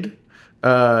stupid.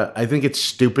 I think it's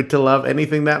stupid to love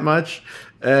anything that much,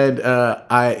 and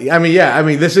I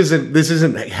mean, this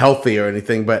isn't healthy or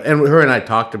anything, but and her and I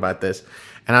talked about this,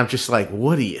 and I'm just like,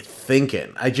 what are you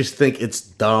thinking? I just think it's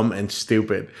dumb and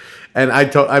stupid, and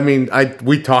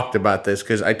we talked about this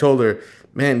because I told her,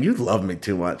 man, you love me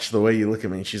too much, the way you look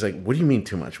at me. And she's like, what do you mean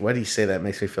too much? Why do you say that? It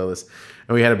makes me feel this.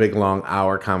 And we had a big, long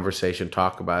hour conversation,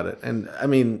 talk about it. And I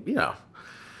mean, you know,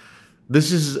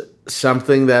 this is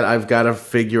something that I've got to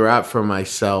figure out for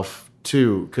myself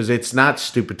too, because it's not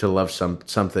stupid to love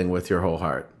something with your whole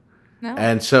heart. No.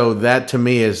 And so that to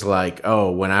me is like,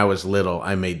 oh, when I was little,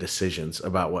 I made decisions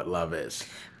about what love is.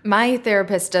 My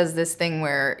therapist does this thing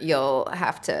where you'll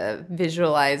have to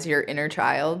visualize your inner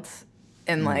child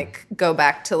and like go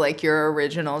back to like your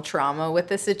original trauma with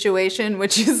the situation,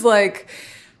 which is like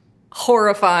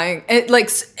horrifying.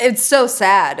 It's so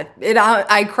sad.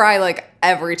 I cry like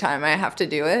every time I have to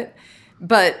do it,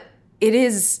 but it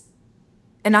is.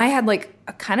 And I had like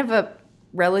a kind of a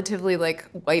relatively like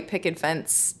white picket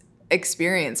fence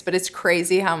experience, but it's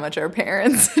crazy how much our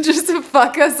parents just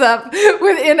fuck us up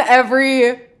within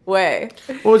every way.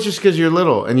 Well, it's just because you're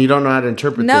little and you don't know how to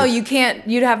interpret No, this. You can't.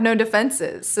 You'd have no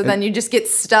defenses. So then you just get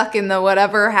stuck in the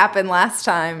whatever happened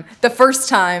the first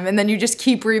time, and then you just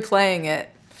keep replaying it.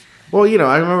 Well, you know,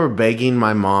 I remember begging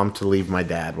my mom to leave my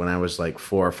dad when I was like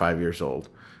 4 or 5 years old.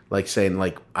 Like saying,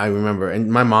 like, I remember,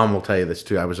 and my mom will tell you this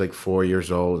too, I was like 4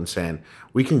 years old and saying,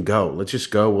 we can go. Let's just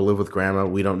go. We'll live with grandma.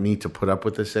 We don't need to put up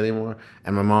with this anymore.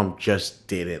 And my mom just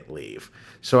didn't leave.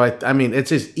 So, I mean,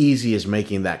 it's as easy as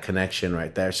making that connection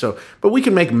right there. So, but we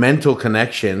can make mental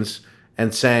connections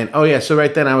and saying, oh, yeah, so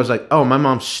right then I was like, oh, my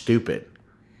mom's stupid.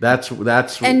 That's.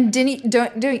 And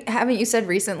haven't you said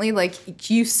recently, like,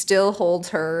 you still hold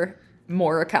her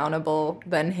more accountable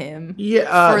than him?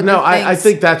 Yeah, no, I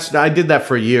think I did that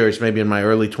for years, maybe in my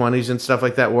early 20s and stuff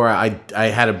like that, where I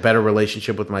had a better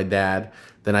relationship with my dad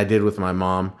than I did with my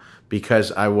mom.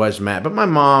 Because I was mad. But my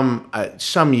mom,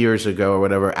 some years ago or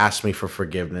whatever, asked me for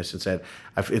forgiveness and said,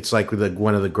 it's like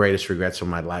one of the greatest regrets of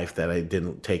my life that I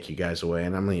didn't take you guys away.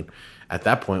 And I mean, at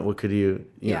that point, what could you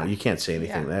know, you can't say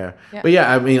anything there. Yeah. But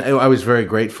yeah, I mean, I was very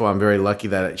grateful. I'm very lucky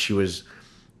that she was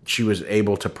she was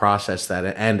able to process that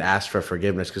and ask for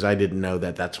forgiveness, because I didn't know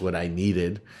that that's what I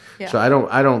needed. Yeah. So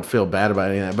I don't feel bad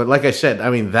about any of that. But like I said, I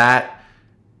mean, that,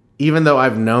 even though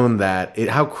I've known that,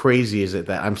 how crazy is it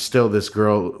that I'm still this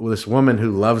girl, this woman who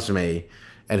loves me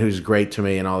and who's great to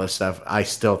me and all this stuff, I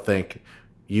still think,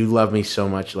 you love me so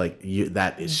much, like,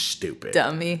 that is stupid.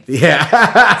 Dummy.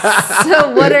 Yeah.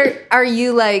 So what are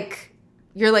you like,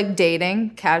 you're like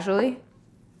dating casually?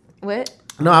 What?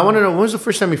 No, I want to know, when was the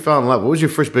first time you fell in love? What was your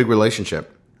first big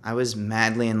relationship? I was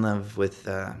madly in love with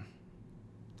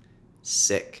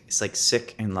sick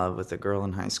in love with a girl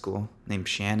in high school named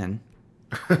Shannon.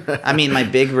 I mean, my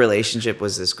big relationship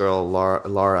was this girl,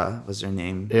 Laura was her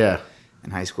name. Yeah.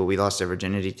 In high school, we lost our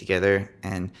virginity together,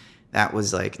 and that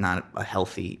was like not a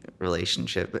healthy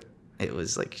relationship. It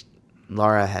was like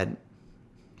Laura had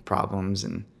problems,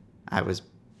 and I was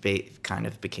kind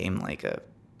of became like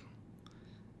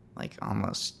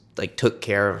almost like took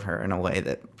care of her in a way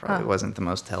that probably wasn't the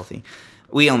most healthy.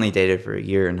 We only dated for a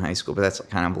year in high school, but that's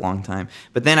kind of a long time.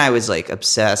 But then I was like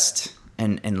obsessed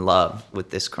and in love with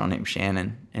this girl named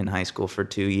Shannon in high school for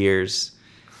 2 years,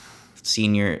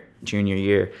 junior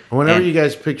year. Whenever you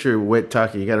guys picture Whit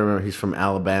Tucker, you got to remember he's from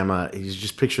Alabama. He's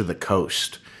just picture the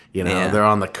coast. You know, Yeah. they're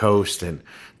on the coast, and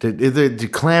do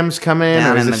clams come in?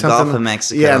 Down or is in it the something? Gulf of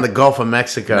Mexico. Yeah, in the Gulf of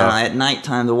Mexico. No, at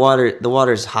nighttime, the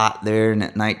water's hot there, and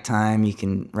at nighttime you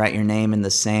can write your name in the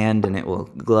sand, and it will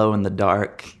glow in the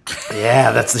dark.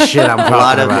 Yeah, that's the shit I'm A talking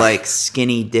lot of about. like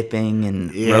skinny dipping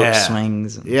and rope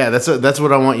swings. And Yeah, that's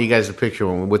what I want you guys to picture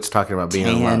when Whit's talking about being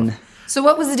in love. So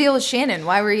what was the deal with Shannon?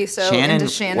 Why were you so into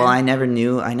Shannon? Well, I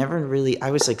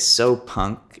was like so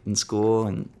punk in school,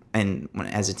 and when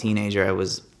as a teenager I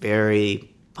was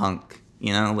very punk,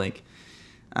 you know, like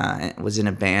I was in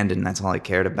a band and that's all I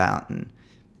cared about, and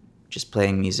just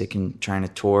playing music and trying to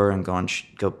tour and go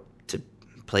to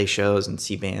play shows and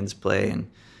see bands play.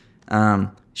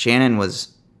 And Shannon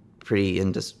was she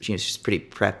was just pretty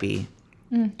preppy,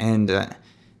 and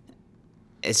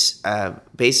it's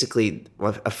basically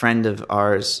a friend of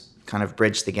ours kind of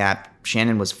bridged the gap.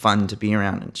 Shannon was fun to be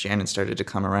around, and Shannon started to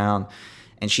come around,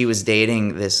 and she was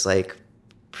dating this like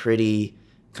pretty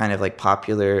kind of like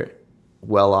popular,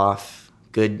 well-off,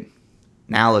 good,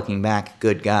 now looking back,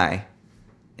 good guy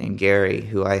named Gary,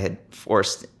 who I had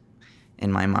forced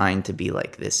in my mind to be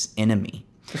like this enemy.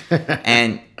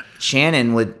 And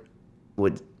Shannon would,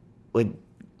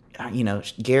 you know,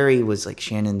 Gary was like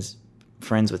Shannon's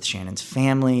friends with Shannon's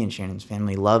family, and Shannon's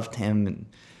family loved him. And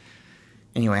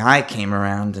anyway, I came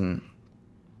around and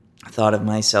I thought of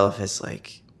myself as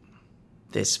like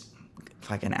this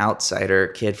fucking outsider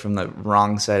kid from the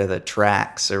wrong side of the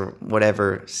tracks or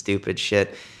whatever stupid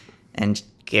shit. And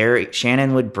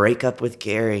Shannon would break up with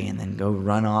Gary and then go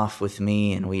run off with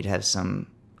me, and we'd have some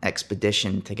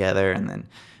expedition together, and then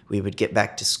we would get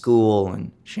back to school,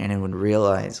 and Shannon would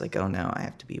realize like, oh no, I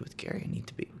have to be with Gary. I need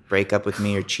to break up with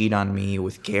me or cheat on me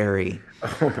with Gary.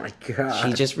 Oh my God.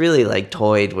 She just really like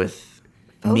toyed with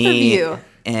Both me. of you.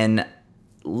 And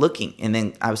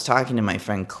then I was talking to my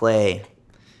friend Clay,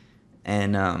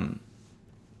 and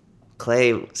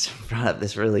Clay brought up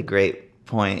this really great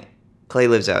point. Clay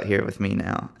lives out here with me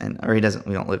now, we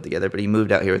don't live together, but he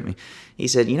moved out here with me. He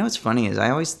said, you know what's funny is I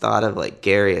always thought of like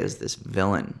Gary as this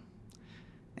villain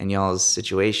in y'all's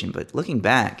situation, but looking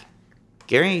back,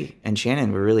 Gary and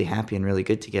Shannon were really happy and really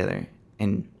good together,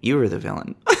 and you were the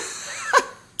villain.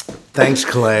 Thanks,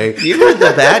 Clay. You were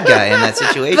the bad guy in that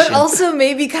situation. But also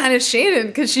maybe kind of Shannon,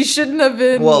 because she shouldn't have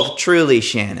been. Well, truly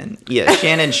Shannon. Yeah,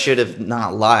 Shannon should have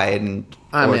not lied and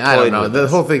I or mean, I don't toyed know. with The us.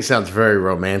 whole thing sounds very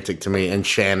romantic to me in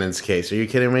Shannon's case. Are you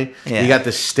kidding me? Yeah. You got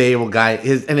this stable guy,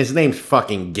 his name's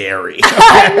fucking Gary.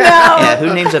 Yeah,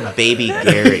 who names a baby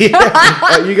Gary?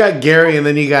 You got Gary, and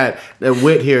then you got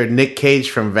Whit here, Nick Cage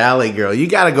from Valley Girl. You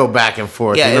got to go back and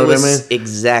forth. Yeah, you know it what I was mean?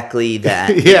 exactly that.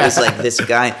 Yeah. It was like this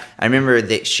guy. I remember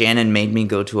that Shannon made me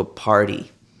go to a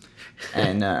party,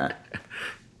 and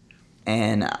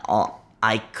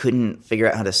I couldn't figure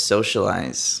out how to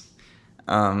socialize.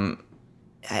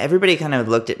 Everybody kind of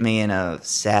looked at me in a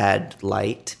sad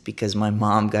light because my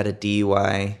mom got a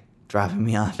DUI dropping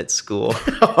me off at school.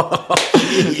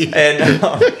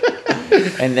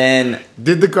 And then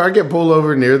Did the car get pulled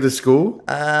over near the school?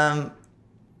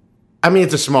 I mean,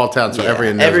 it's a small town, so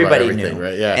everyone knows everybody about everything, knew.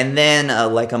 right? Yeah. And then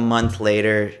like a month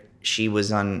later, she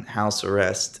was on house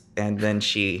arrest, and then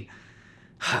she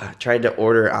tried to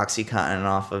order OxyContin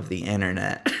off of the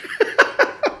internet.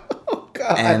 Oh,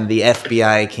 God. And the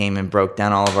FBI came and broke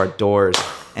down all of our doors,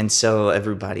 and so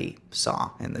everybody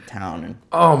saw in the town. And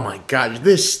Oh my God,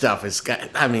 this stuff is.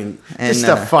 I mean, this And,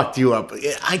 stuff fucked you up.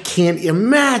 I can't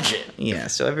imagine. yeah,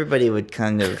 so everybody would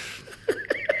kind of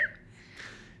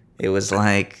it was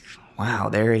like, wow,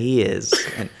 there he is.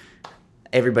 And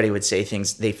everybody would say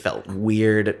things. They felt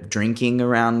weird drinking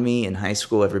around me in high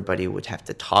school. Everybody would have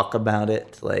to talk about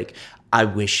it. Like, I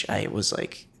wish I was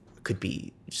like, could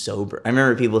be sober. I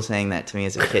remember people saying that to me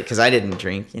as a kid because I didn't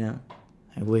drink, you know.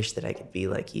 I wish that I could be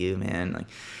like you, man. Like,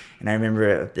 and I remember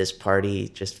at this party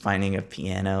just finding a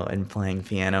piano and playing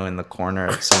piano in the corner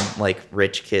of some like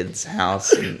rich kid's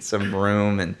house in some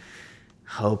room and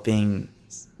hoping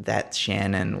that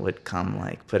Shannon would come,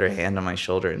 like put her hand on my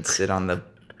shoulder and sit on the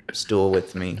stool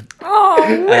with me. Oh,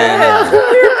 man.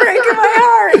 You're breaking my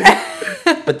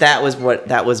heart. But that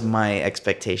was my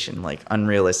expectation, like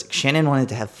unrealistic. Shannon wanted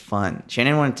to have fun.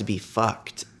 Shannon wanted to be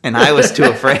fucked. And I was too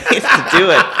afraid to do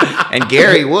it. And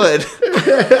Gary would.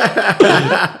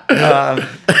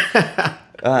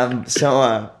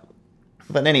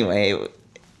 But anyway,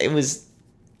 it was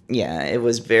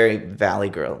very Valley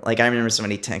Girl. Like, I remember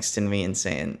somebody texting me and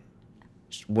saying,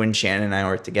 when Shannon and I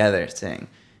were together, saying,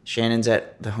 Shannon's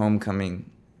at the homecoming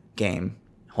game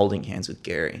holding hands with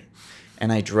Gary.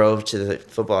 And I drove to the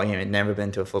football game. I'd never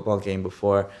been to a football game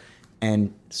before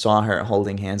and saw her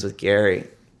holding hands with Gary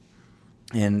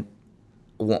and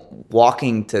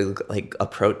walking to, like,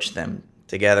 approach them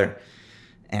together.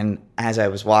 And as I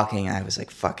was walking, I was like,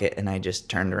 fuck it. And I just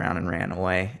turned around and ran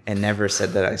away and never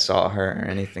said that I saw her or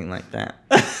anything like that.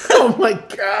 Oh, my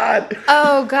God.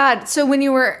 Oh, God. So when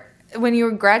you were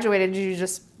graduated, did you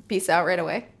just peace out right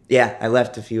away? Yeah, I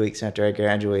left a few weeks after I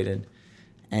graduated.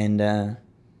 And to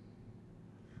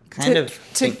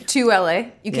LA?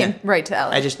 You came right to LA?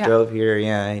 I just drove here,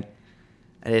 yeah.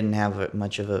 I didn't have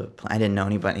much of a plan. I didn't know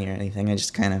anybody or anything. I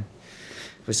just kind of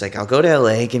was like, I'll go to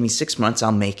LA, give me 6 months,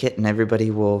 I'll make it, and everybody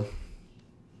will,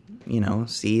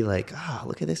 see like, oh,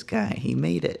 look at this guy, he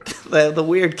made it. the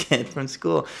weird kid from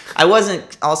school. I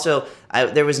wasn't, also,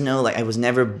 there was no, like, I was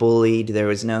never bullied. There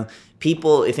was no,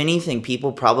 people, if anything,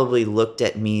 people probably looked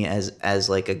at me as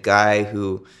like a guy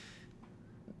who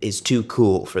is too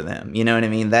cool for them. You know what I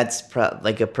mean? That's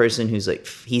like a person who's like,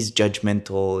 he's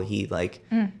judgmental. He like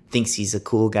thinks he's a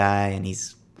cool guy and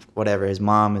he's whatever. His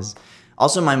mom is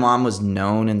also, my mom was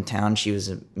known in town. She was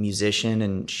a musician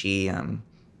and she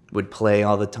would play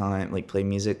all the time, like play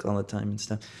music all the time and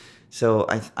stuff. So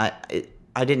I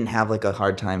didn't have like a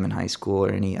hard time in high school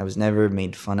or I was never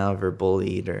made fun of or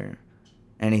bullied or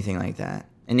anything like that.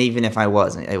 And even if I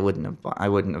wasn't, I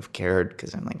wouldn't have cared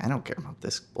because I'm like, I don't care about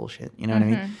this bullshit. You know what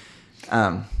I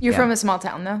mean? You're from a small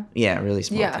town, though? Yeah, really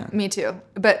small town. Yeah, me too.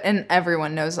 And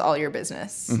everyone knows all your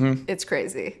business. Mm-hmm. It's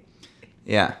crazy.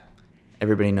 Yeah.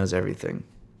 Everybody knows everything.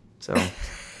 So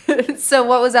So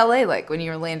what was LA like when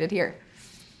you were landed here?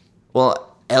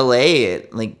 Well, LA,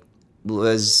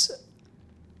 was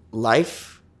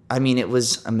life. I mean, it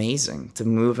was amazing to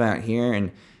move out here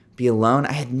and be alone.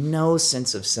 I had no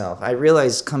sense of self. I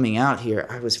realized coming out here,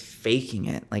 I was faking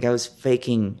it. Like, I was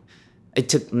faking.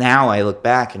 Now I look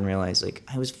back and realize, like,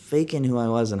 I was faking who I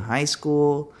was in high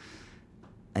school.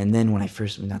 And then when I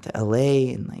first moved out to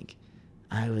LA, and, like,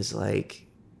 I was, like,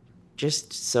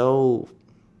 just so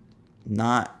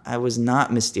I was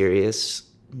not mysterious,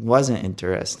 wasn't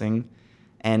interesting.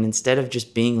 And instead of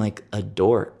just being, like, a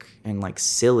dork and, like,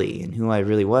 silly and who I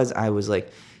really was, I was,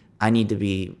 like, I need to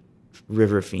be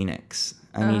River Phoenix.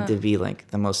 I need to be like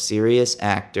the most serious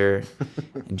actor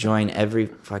and join every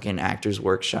fucking actor's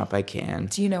workshop I can.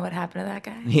 Do you know what happened to that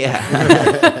guy? Yeah.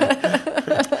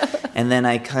 And then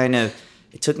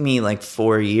it took me like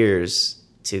 4 years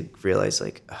to realize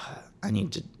like, I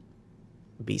need to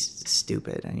be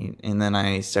stupid. And then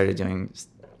I started doing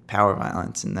Power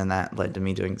Violence, and then that led to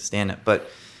me doing stand-up. But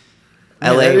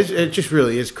LA, it just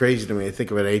really is crazy to me. I think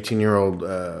of an 18-year-old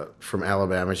from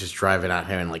Alabama just driving out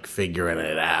here and like figuring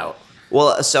it out.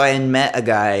 Well, so I had met a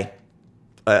guy,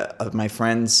 of my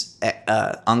friend's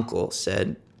uncle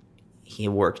said he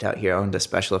worked out here, owned a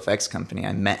special effects company.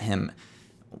 I met him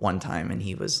one time, and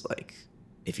he was like,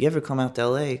 if you ever come out to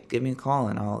LA, give me a call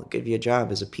and I'll give you a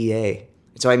job as a PA.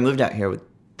 So I moved out here with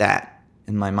that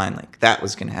in my mind, like that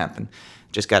was going to happen.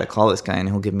 Just got to call this guy and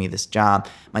he'll give me this job.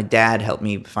 My dad helped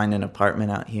me find an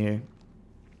apartment out here.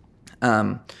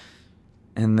 And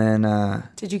then...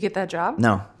 Did you get that job?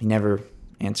 No, he never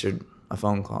answered a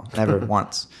phone call, never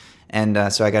once.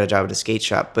 And so I got a job at a skate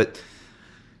shop. But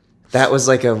that was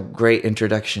like a great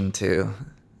introduction to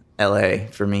LA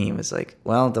for me. It was like,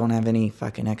 well, don't have any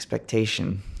fucking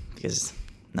expectation because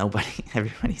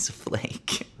everybody's a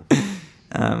flake.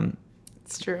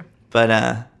 It's true.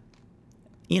 But...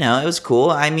 it was cool.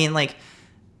 I mean, like,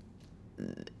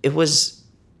 it was,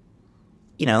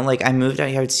 like, I moved out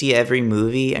here. I would see every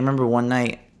movie. I remember one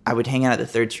night I would hang out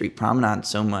at the 3rd Street Promenade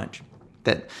so much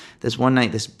that this one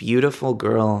night, this beautiful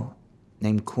girl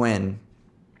named Quinn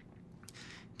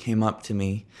came up to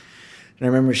me. And I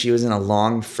remember she was in a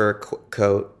long fur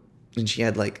coat, and she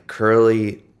had like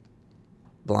curly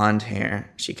blonde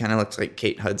hair. She kind of looked like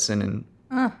Kate Hudson and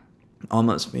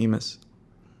Almost Famous.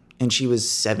 And she was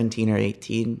 17 or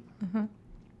 18. Mm-hmm.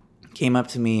 Came up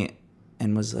to me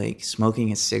and was like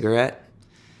smoking a cigarette.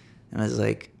 And I was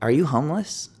like, "Are you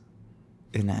homeless?"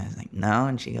 And I was like, "No."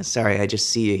 And she goes, "Sorry, I just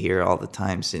see you here all the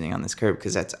time sitting on this curb,"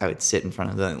 because I would sit in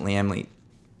front of the Lamley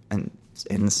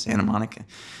in Santa Monica.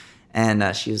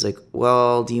 And she was like,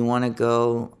 "Well, do you want to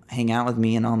go hang out with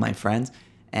me and all my friends?"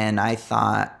 And I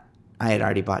thought I had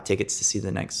already bought tickets to see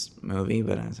the next movie,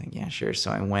 but I was like, "Yeah, sure."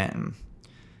 So I went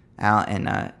out,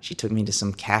 and she took me to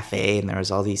some cafe, and there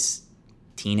was all these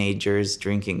teenagers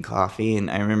drinking coffee. And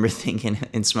I remember thinking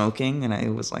and smoking, and I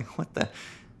was like, "What the?"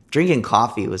 Drinking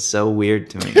coffee was so weird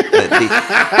to me. That the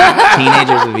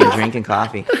teenagers would be drinking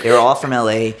coffee. They were all from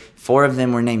LA. 4 of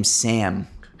them were named Sam.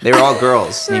 They were all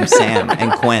girls named Sam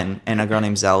and Quinn and a girl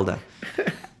named Zelda.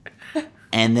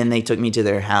 And then they took me to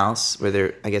their house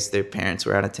where I guess their parents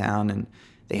were out of town, and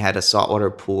they had a saltwater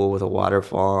pool with a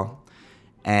waterfall.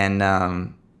 And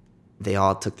they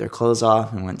all took their clothes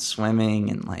off and went swimming.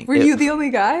 And like, were you the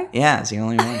only guy? Yeah, I was the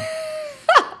only one.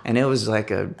 And it was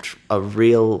like a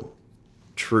real,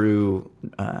 true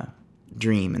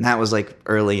dream. And that was like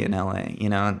early in LA, you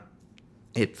know.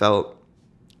 It felt,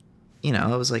 you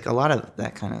know, it was like a lot of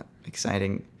that kind of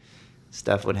exciting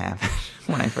stuff would happen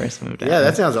when I first moved out. Yeah,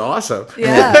 that sounds awesome.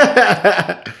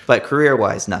 Yeah. But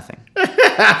career-wise, nothing.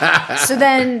 So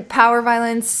then Power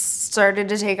Violence started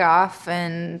to take off,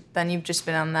 and then you've just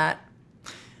been on that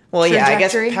trajectory? I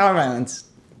guess Power Violence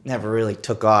never really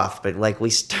took off, but like we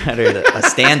started a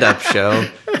stand-up show,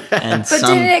 and but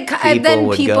didn't it, then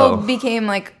people go. became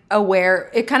like aware?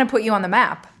 It kind of put you on the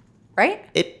map, right?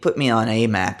 It put me on a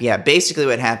map. Yeah, basically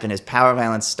what happened is Power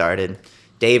Violence started.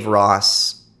 Dave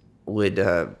Ross would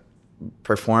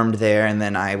performed there, and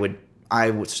then I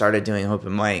started doing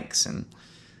open mics, and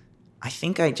I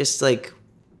think I just like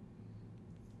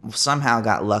somehow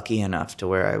got lucky enough to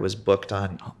where I was booked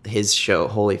on his show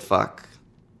Holy Fuck,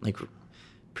 like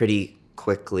pretty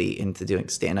quickly into doing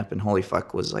stand-up, and Holy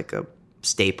Fuck was like a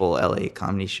staple LA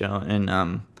comedy show. And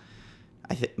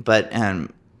I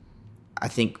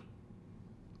think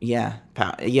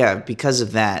because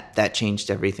of that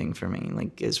changed everything for me,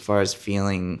 like as far as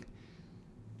feeling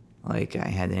like I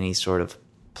had any sort of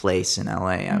place in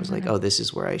LA. I was like, oh, this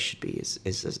is where I should be,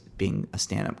 is being a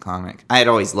stand-up comic. I had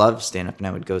always loved stand-up, and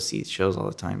I would go see shows all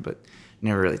the time, but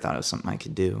never really thought it was something I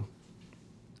could do.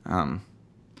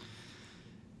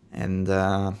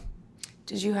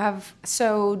 Did you have,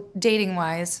 so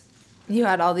dating-wise, you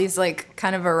had all these like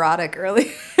kind of erotic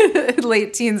early,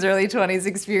 late teens, early 20s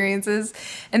experiences,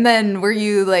 and then were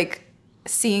you like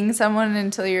seeing someone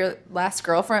until your last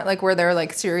girlfriend? Like, were there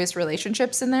like serious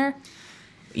relationships in there?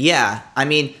 Yeah, I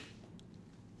mean,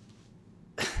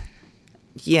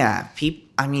 yeah.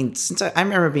 Since I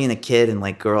remember being a kid and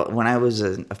like when I was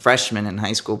a freshman in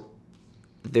high school,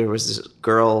 there was this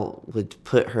girl would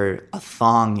put a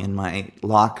thong in my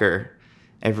locker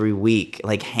every week,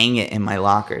 like hang it in my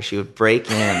locker. She would break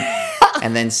in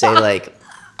and then say like,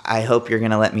 "I hope you're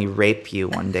gonna let me rape you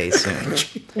one day soon."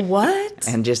 What?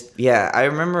 And just, yeah, I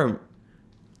remember,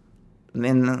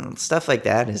 and stuff like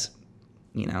that is,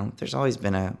 you know, there's always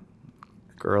been a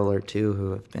girl or two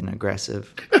who have been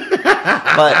aggressive.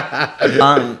 But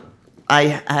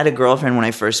I had a girlfriend when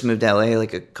I first moved to LA,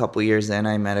 like a couple years in.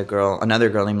 I met another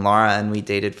girl named Laura, and we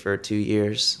dated for 2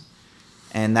 years.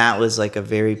 And that was like a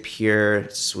very pure,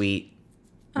 sweet,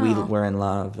 we were in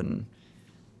love, and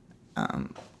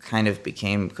kind of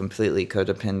became completely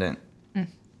codependent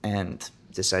and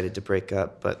decided to break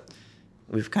up. But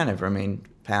we've kind of remained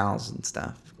pals and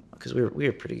stuff because we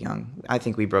were pretty young. I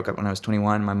think we broke up when I was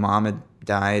 21. My mom had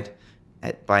died.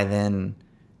 By then,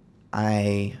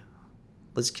 I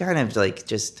was kind of like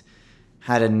just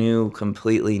had a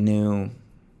completely new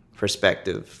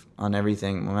perspective on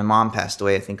everything. When my mom passed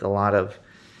away, I think a lot of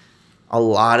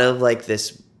like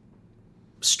this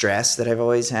stress that I've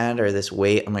always had, or this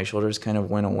weight on my shoulders, kind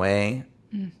of went away.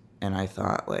 And I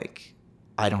thought, like,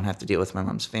 I don't have to deal with my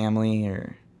mom's family,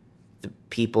 or the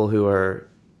people who are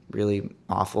really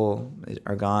awful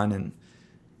are gone. And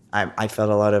I felt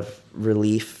a lot of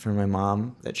relief for my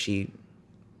mom that she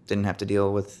didn't have to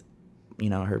deal with, you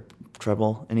know, her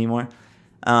trouble anymore.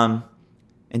 And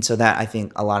so that, I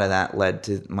think a lot of that led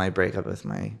to my breakup with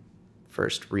my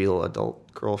first real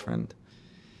adult girlfriend.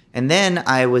 And then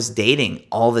I was dating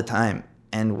all the time,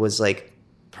 and was like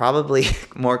probably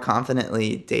more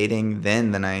confidently dating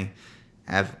then than I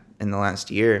have in the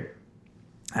last year.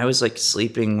 I was like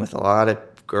sleeping with a lot of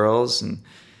girls and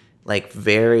like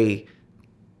very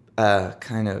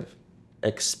kind of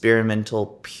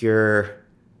experimental, pure,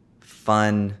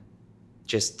 fun,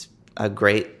 just a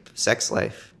great sex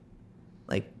life.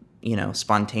 Like, you know,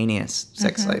 spontaneous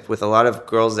sex life with a lot of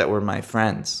girls that were my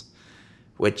friends,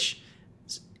 so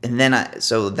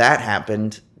that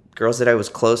happened. Girls that I was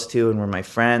close to and were my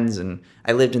friends, and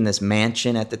I lived in this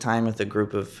mansion at the time with a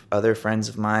group of other friends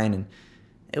of mine, and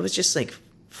it was just like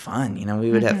fun, you know.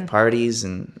 We would have parties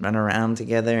and run around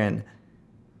together, and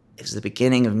it was the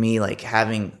beginning of me like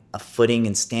having a footing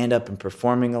and stand up and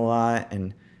performing a lot.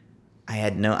 And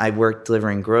I worked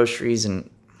delivering groceries and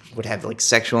would have like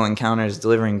sexual encounters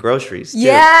delivering groceries too.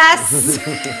 Yes. With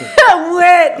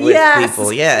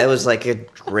people. Yeah, it was like a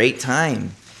great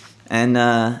time. And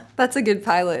that's a good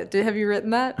pilot. Have you written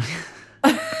that?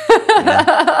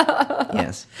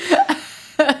 Yes.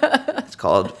 It's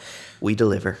called We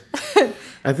Deliver.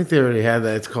 I think they already had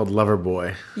that. It's called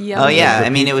Loverboy. Yeah. Oh yeah, I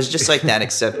mean it was just like that,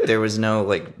 except there was no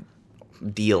like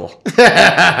deal.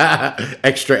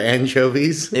 Extra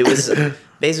anchovies. It was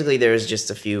basically there was just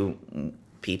a few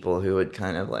people who would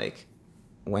kind of like,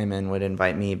 women would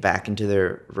invite me back into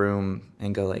their room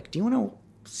and go like, "Do you want to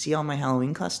see all my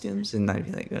Halloween costumes?" And I'd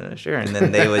be like, "Sure." And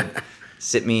then they would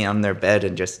sit me on their bed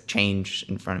and just change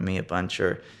in front of me a bunch,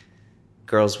 or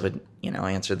girls would, you know,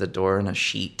 answer the door in a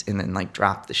sheet and then like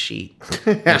drop the sheet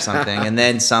or something. And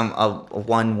then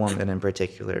one woman in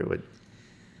particular would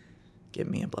give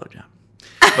me a blowjob.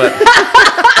 But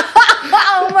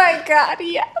Oh my God,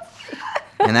 yes.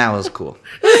 and that was cool.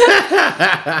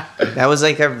 That was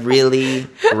like a really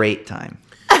great time.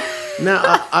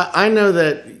 Now, I know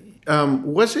that,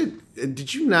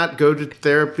 did you not go to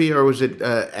therapy, or was it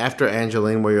after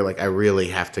Angeline where you're like, I really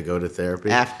have to go to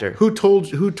therapy? After. Who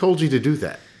told you to do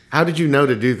that? How did you know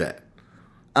to do that?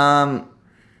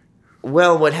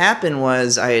 Well, what happened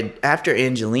was after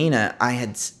Angelina,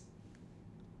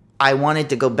 I wanted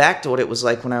to go back to what it was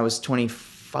like when I was 24,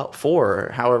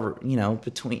 or however, you know,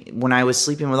 when I was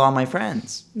sleeping with all my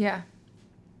friends. Yeah.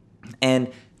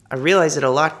 And I realized that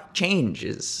a lot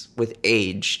changes with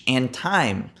age and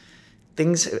time.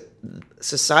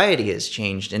 Society has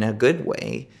changed in a good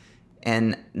way,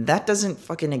 and that doesn't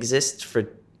fucking exist for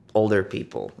older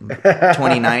people,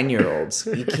 29-year-olds.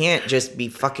 You can't just be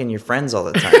fucking your friends all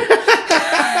the time.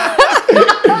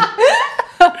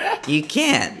 You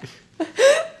can't.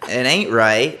 It ain't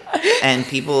right, and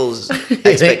people's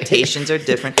expectations are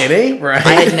different. It ain't right.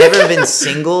 I had never been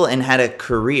single and had a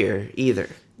career either.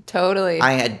 Totally.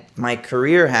 My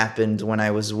career happened when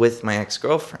I was with my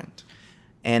ex-girlfriend.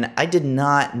 And I did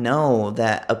not know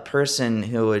that a person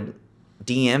who would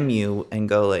DM you and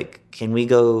go like, "Can we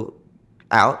go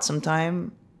out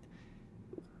sometime?"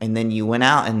 And then you went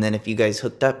out, and then if you guys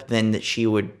hooked up, then that she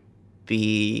would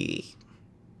be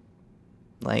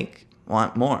like,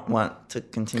 want to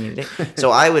continue to date.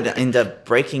 So I would end up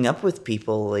breaking up with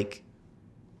people. Like,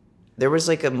 there was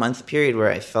like a month period where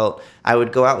I felt I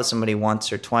would go out with somebody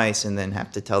once or twice and then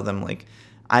have to tell them like,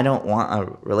 "I don't want a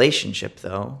relationship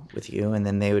though with you." And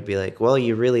then they would be like, "Well,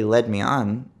 you really led me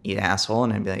on, you asshole."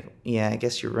 And I'd be like, "Yeah, I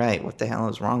guess you're right. What the hell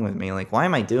is wrong with me? Like, why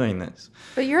am I doing this?"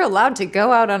 But you're allowed to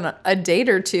go out on a date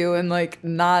or two and like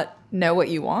not know what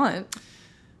you want.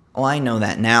 Well, I know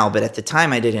that now, but at the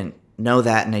time I didn't know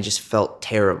that, and I just felt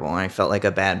terrible, and I felt like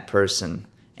a bad person,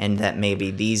 and that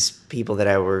maybe these people that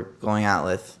I were going out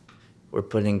with were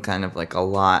putting kind of like a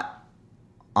lot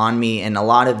on me. And a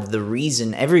lot of the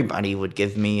reason everybody would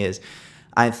give me is,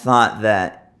 I thought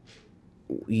that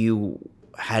you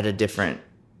had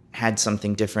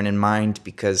something different in mind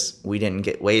because we didn't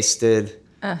get wasted,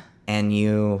 and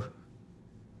you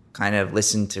kind of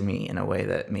listened to me in a way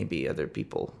that maybe other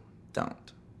people don't.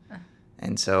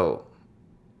 And so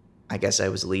I guess I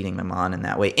was leading them on in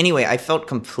that way. Anyway, I felt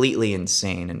completely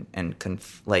insane and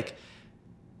like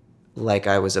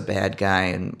I was a bad guy,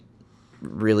 and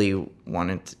really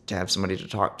wanted to have somebody to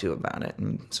talk to about it.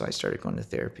 And so I started going to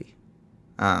therapy,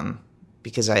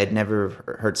 because I had never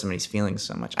hurt somebody's feelings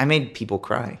so much. I made people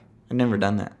cry. I'd never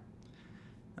done that.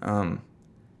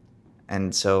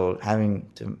 And so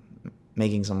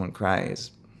making someone cry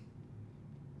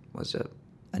was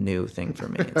a new thing for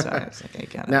me. And so I was like, I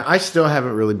got it. Now, I still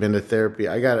haven't really been to therapy.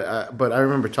 I got it, but I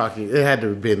remember talking. It had to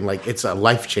have been like, it's a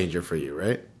life changer for you,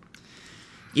 right?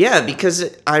 Yeah,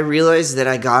 because I realized that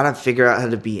I gotta figure out how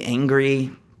to be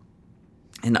angry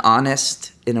and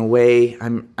honest in a way.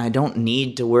 I don't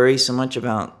need to worry so much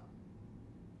about,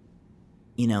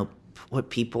 you know, what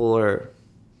people are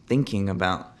thinking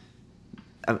about.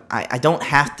 I don't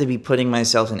have to be putting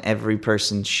myself in every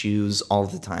person's shoes all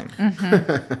the time.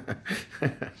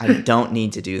 Mm-hmm. I don't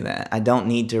need to do that. I don't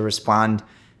need to respond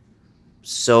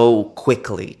so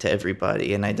quickly to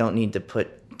everybody, and I don't need to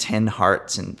put 10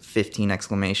 hearts and 15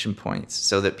 exclamation points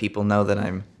so that people know that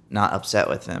I'm not upset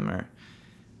with them, or,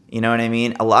 you know what I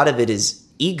mean? A lot of it is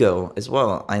ego as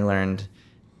well. I learned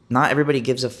not everybody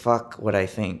gives a fuck what I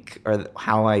think or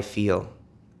how I feel.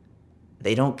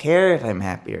 They don't care if I'm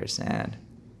happy or sad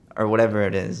or whatever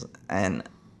it is. And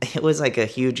it was like a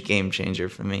huge game changer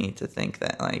for me to think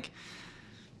that, like,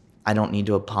 I don't need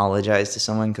to apologize to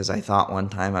someone because I thought one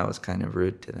time I was kind of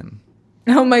rude to them.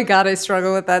 Oh my God, I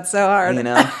struggle with that so hard. You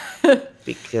know?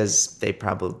 Because they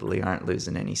probably aren't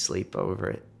losing any sleep over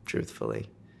it, truthfully.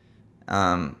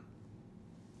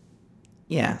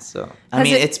 Yeah, so, I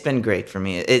mean, it's been great for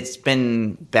me. It's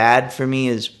been bad for me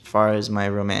as far as my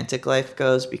romantic life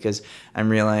goes, because I'm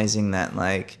realizing that,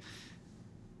 like,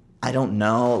 I don't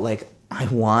know, like, I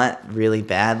want really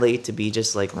badly to be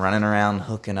just, like, running around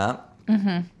hooking up.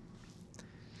 Mm-hmm.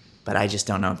 But I just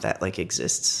don't know if that, like,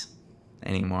 exists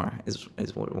anymore, is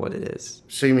what it is.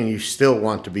 So you mean you still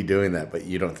want to be doing that, but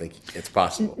you don't think it's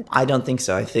possible? I don't think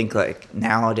so. I think, like,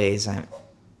 nowadays, I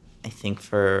think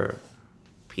for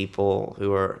people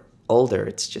who are older,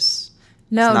 it's just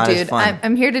no, it's not as dude. fun.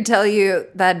 I'm here to tell you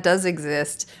that does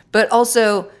exist, but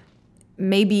also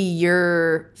maybe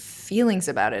your feelings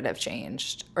about it have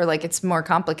changed, or like it's more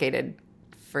complicated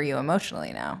for you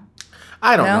emotionally now.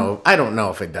 I don't know. I don't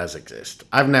know if it does exist.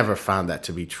 I've never found that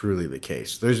to be truly the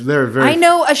case. There are very. I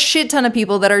know a shit ton of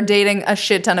people that are dating a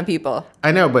shit ton of people.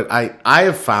 I know, but I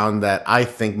have found that I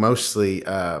think mostly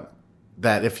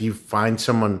that if you find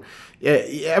someone,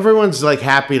 everyone's like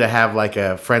happy to have like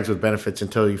a friends with benefits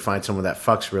until you find someone that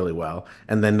fucks really well,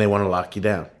 and then they want to lock you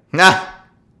down. Nah.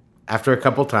 After a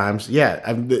couple times,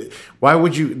 yeah. Why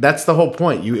would you? That's the whole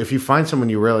point. If you find someone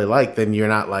you really like, then you're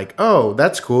not like, oh,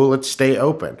 that's cool. Let's stay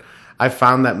open. I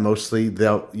found that mostly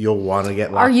you'll want to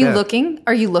get locked down.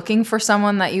 Are you looking for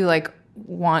someone that you like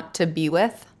want to be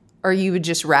with, or you would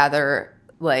just rather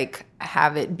like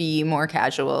have it be more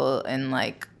casual and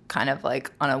like kind of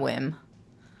like on a whim?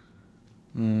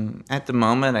 At the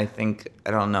moment, I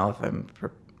don't know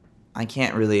if I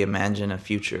can't really imagine a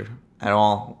future at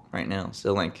all right now.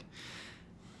 So, like,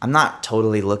 I'm not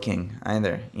totally looking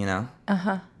either, you know?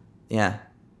 Uh-huh. Yeah.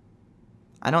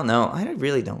 I don't know. I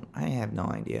really don't. I have no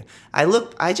idea.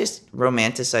 I just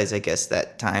romanticize, I guess,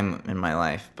 that time in my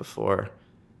life before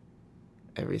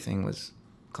everything was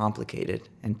complicated,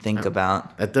 and think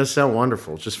about... That does sound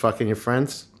wonderful. Just fucking your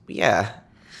friends? Yeah.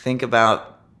 Think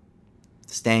about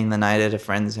staying the night at a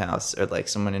friend's house, or like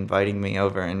someone inviting me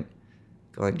over and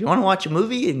going, do you want to watch a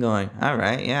movie? And going, all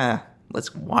right, yeah,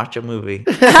 let's watch a movie.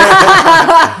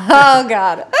 Oh,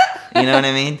 God. You know what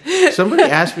I mean? Somebody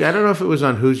asked me, I don't know if it was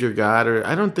on Who's Your God, or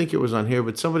I don't think it was on here,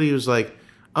 but somebody was like,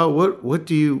 oh, what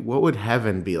would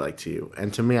heaven be like to you?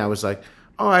 And to me, I was like,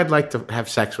 oh, I'd like to have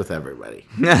sex with everybody.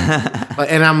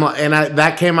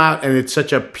 That came out, and it's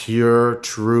such a pure,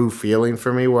 true feeling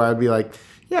for me, where I'd be like,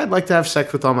 yeah, I'd like to have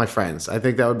sex with all my friends. I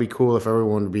think that would be cool if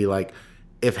everyone would be like,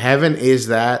 if heaven is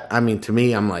that, I mean, to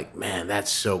me, I'm like, man,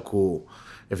 that's so cool.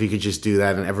 If you could just do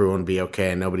that and everyone would be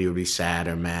okay and nobody would be sad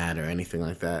or mad or anything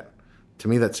like that. To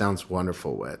me, that sounds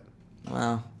wonderful, Whit.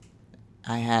 Well,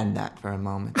 I had that for a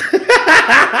moment.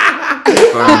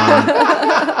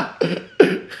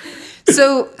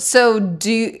 So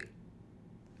do you...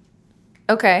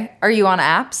 Okay. Are you on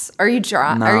apps? Are you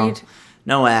trying?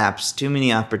 No apps. Too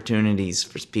many opportunities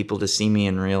for people to see me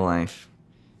in real life.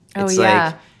 It's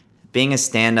like being a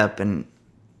stand-up and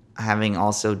having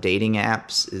also dating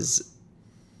apps is,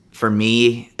 for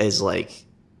me, is like,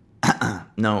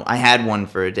 no, I had one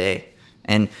for a day.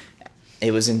 And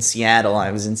it was in Seattle.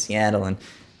 I was in Seattle, and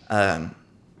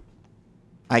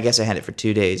I guess I had it for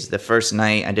 2 days. The first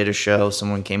night I did a show,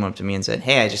 someone came up to me and said,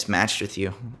 hey, I just matched with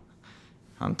you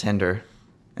on Tinder.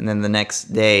 And then the next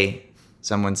day,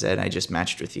 someone said, I just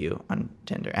matched with you on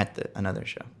Tinder at another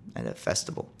show, at a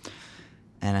festival.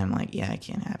 And I'm like, yeah, I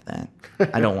can't have that.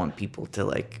 I don't want people to,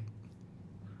 like,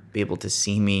 be able to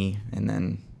see me. And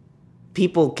then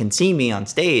people can see me on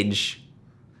stage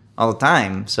all the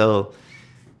time. So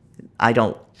I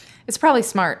don't... It's probably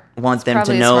smart. Want them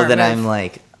to know that I'm,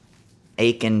 like,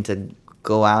 aching to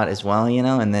go out as well, you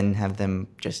know? And then have them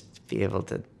just be able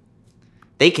to...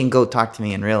 They can go talk to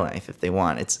me in real life if they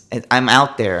want. I'm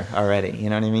out there already, you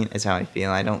know what I mean? It's how I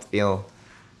feel. I don't feel...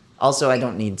 Also, I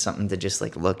don't need something to just,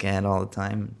 like, look at all the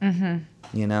time,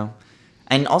 you know?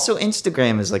 And also,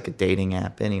 Instagram is, like, a dating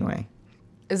app anyway.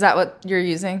 Is that what you're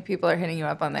using? People are hitting you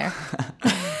up on there?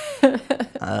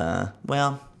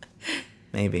 Well,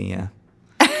 maybe, yeah.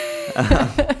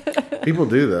 People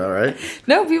do, though, right?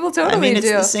 No, people totally do. I mean, it's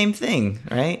the same thing,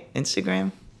 right?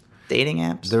 Instagram? dating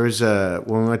apps? There's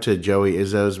when we went to Joey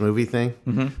Izzo's movie thing,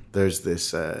 there's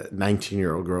this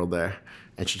 19-year-old girl there,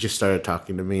 and she just started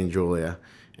talking to me and Julia,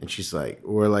 and she's like,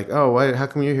 we're like, oh, why, how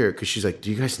come you're here? Because she's like, do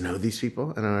you guys know these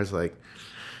people? And I was like,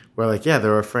 we're like, yeah,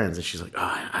 they're our friends. And she's like,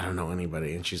 oh, I don't know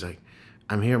anybody. And she's like,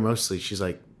 I'm here mostly. She's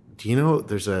like, do you know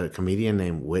there's a comedian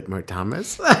named Whitmer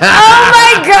Thomas? Oh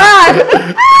my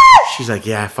God. She's like,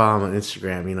 yeah, I follow him on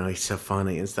Instagram. You know, he's so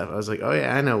funny and stuff. I was like, oh,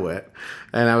 yeah, I know Whit.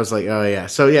 And I was like, oh, yeah.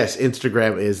 So, yes,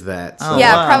 Instagram is that. So. Oh,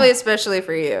 Yeah, wow. probably especially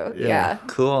for you. Yeah.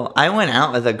 Cool. I went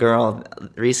out with a girl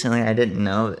recently. I didn't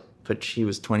know, but she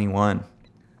was 21.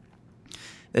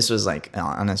 This was like,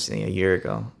 honestly, a year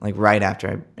ago, like right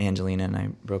after Angelina and I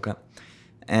broke up.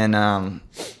 And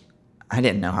I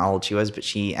didn't know how old she was, but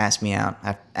she asked me out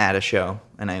at a show,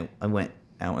 and I went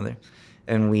out with her.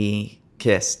 And we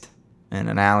kissed in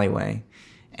an alleyway.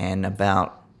 And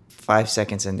about 5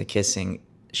 seconds into kissing,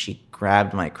 she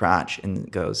grabbed my crotch and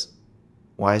goes,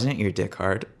 why isn't your dick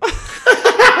hard?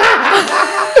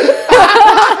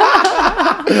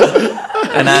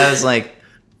 And I was like,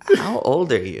 how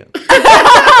old are you?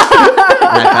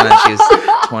 And I found out she was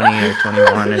 20 or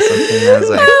 21 or something. And I was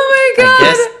like, Oh my God. I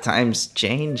guess times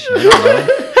change. I don't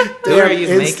know. Who are you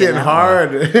Instant making out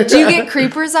hard. Do you get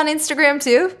creepers on Instagram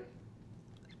too?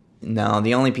 with? No,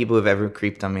 the only people who've ever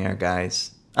creeped on me are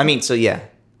guys. I mean, so yeah.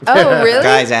 Oh, really?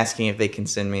 Guys asking if they can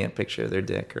send me a picture of their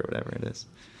dick or whatever it is.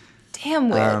 Damn,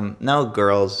 Whit. No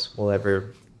girls will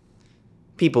ever...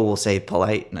 People will say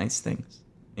polite, nice things.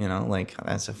 You know, like,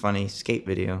 that's a funny skate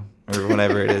video or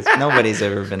whatever it is. Nobody's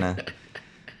ever been a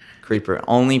creeper.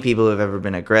 Only people who have ever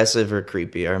been aggressive or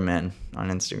creepy are men on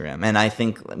Instagram. And I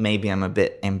think maybe I'm a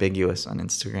bit ambiguous on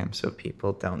Instagram, so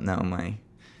people don't know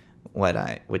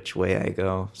which way I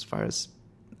go as far as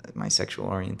my sexual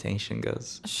orientation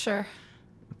goes. Sure.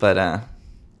 But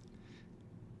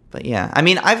yeah, I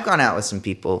mean, I've gone out with some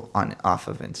people off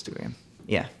of Instagram.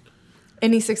 Yeah.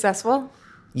 Any successful?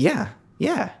 Yeah,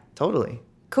 totally.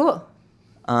 Cool.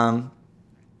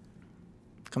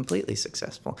 Completely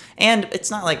successful. And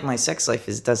it's not like my sex life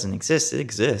doesn't exist. It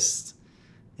exists.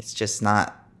 It's just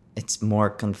not, it's more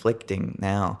conflicting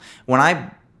now. When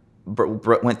I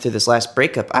went through this last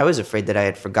breakup, I was afraid that I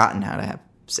had forgotten how to have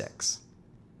sex.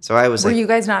 So I was Were like, you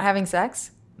guys not having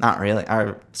sex? not really.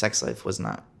 Our sex life was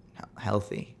not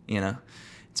healthy, you know?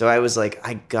 So I was like,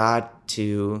 I got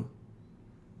to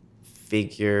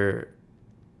figure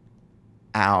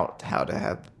out how to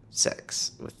have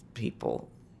sex with people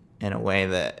in a way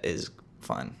that is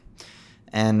fun.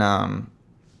 And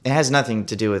it has nothing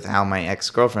to do with how my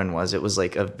ex-girlfriend was. It was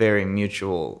like a very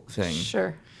mutual thing.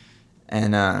 Sure.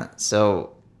 And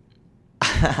so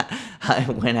I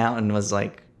went out and was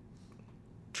like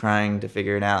trying to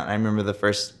figure it out. And I remember the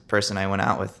first person I went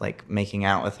out with, like making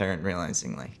out with her and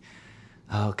realizing like,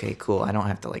 oh, okay, cool. I don't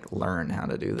have to like learn how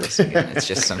to do this again. It's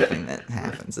just something that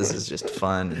happens. This is just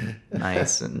fun and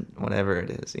nice and whatever it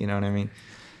is. You know what I mean?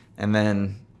 And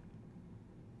then,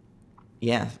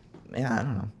 yeah, I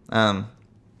don't know.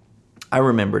 I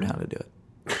remembered how to do it.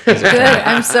 Good.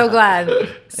 I'm so glad.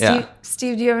 Yeah.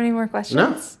 Steve, do you have any more questions?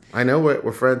 No, I know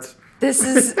we're friends. This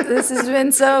has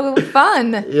been so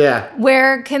fun. Yeah.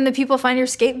 Where can the people find your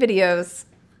skate videos?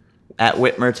 At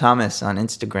Whitmer Thomas on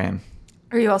Instagram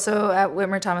Are you also at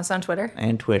Whitmer Thomas on Twitter?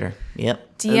 and Twitter.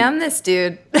 Yep. DM this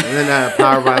dude. And then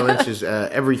Power Violence is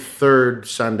every third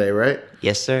Sunday, right?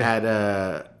 Yes, sir.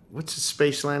 At what's the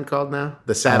Spaceland called now?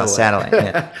 The Satellite. Satellite,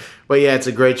 yeah. But yeah, it's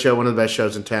a great show. One of the best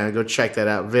shows in town. Go check that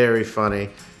out. Very funny.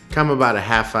 Come about a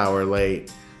half hour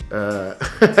late. You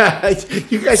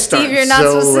guys start Steve, you're not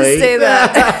so supposed late. to say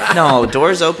that. No,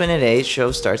 doors open at 8.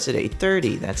 Show starts at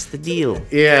 8:30. That's the deal.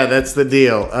 Yeah, that's the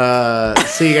deal.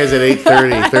 See you guys at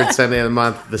 8:30, third Sunday of the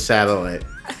month, The Satellite.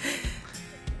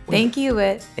 Thank you,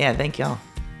 Whit. Yeah, thank y'all.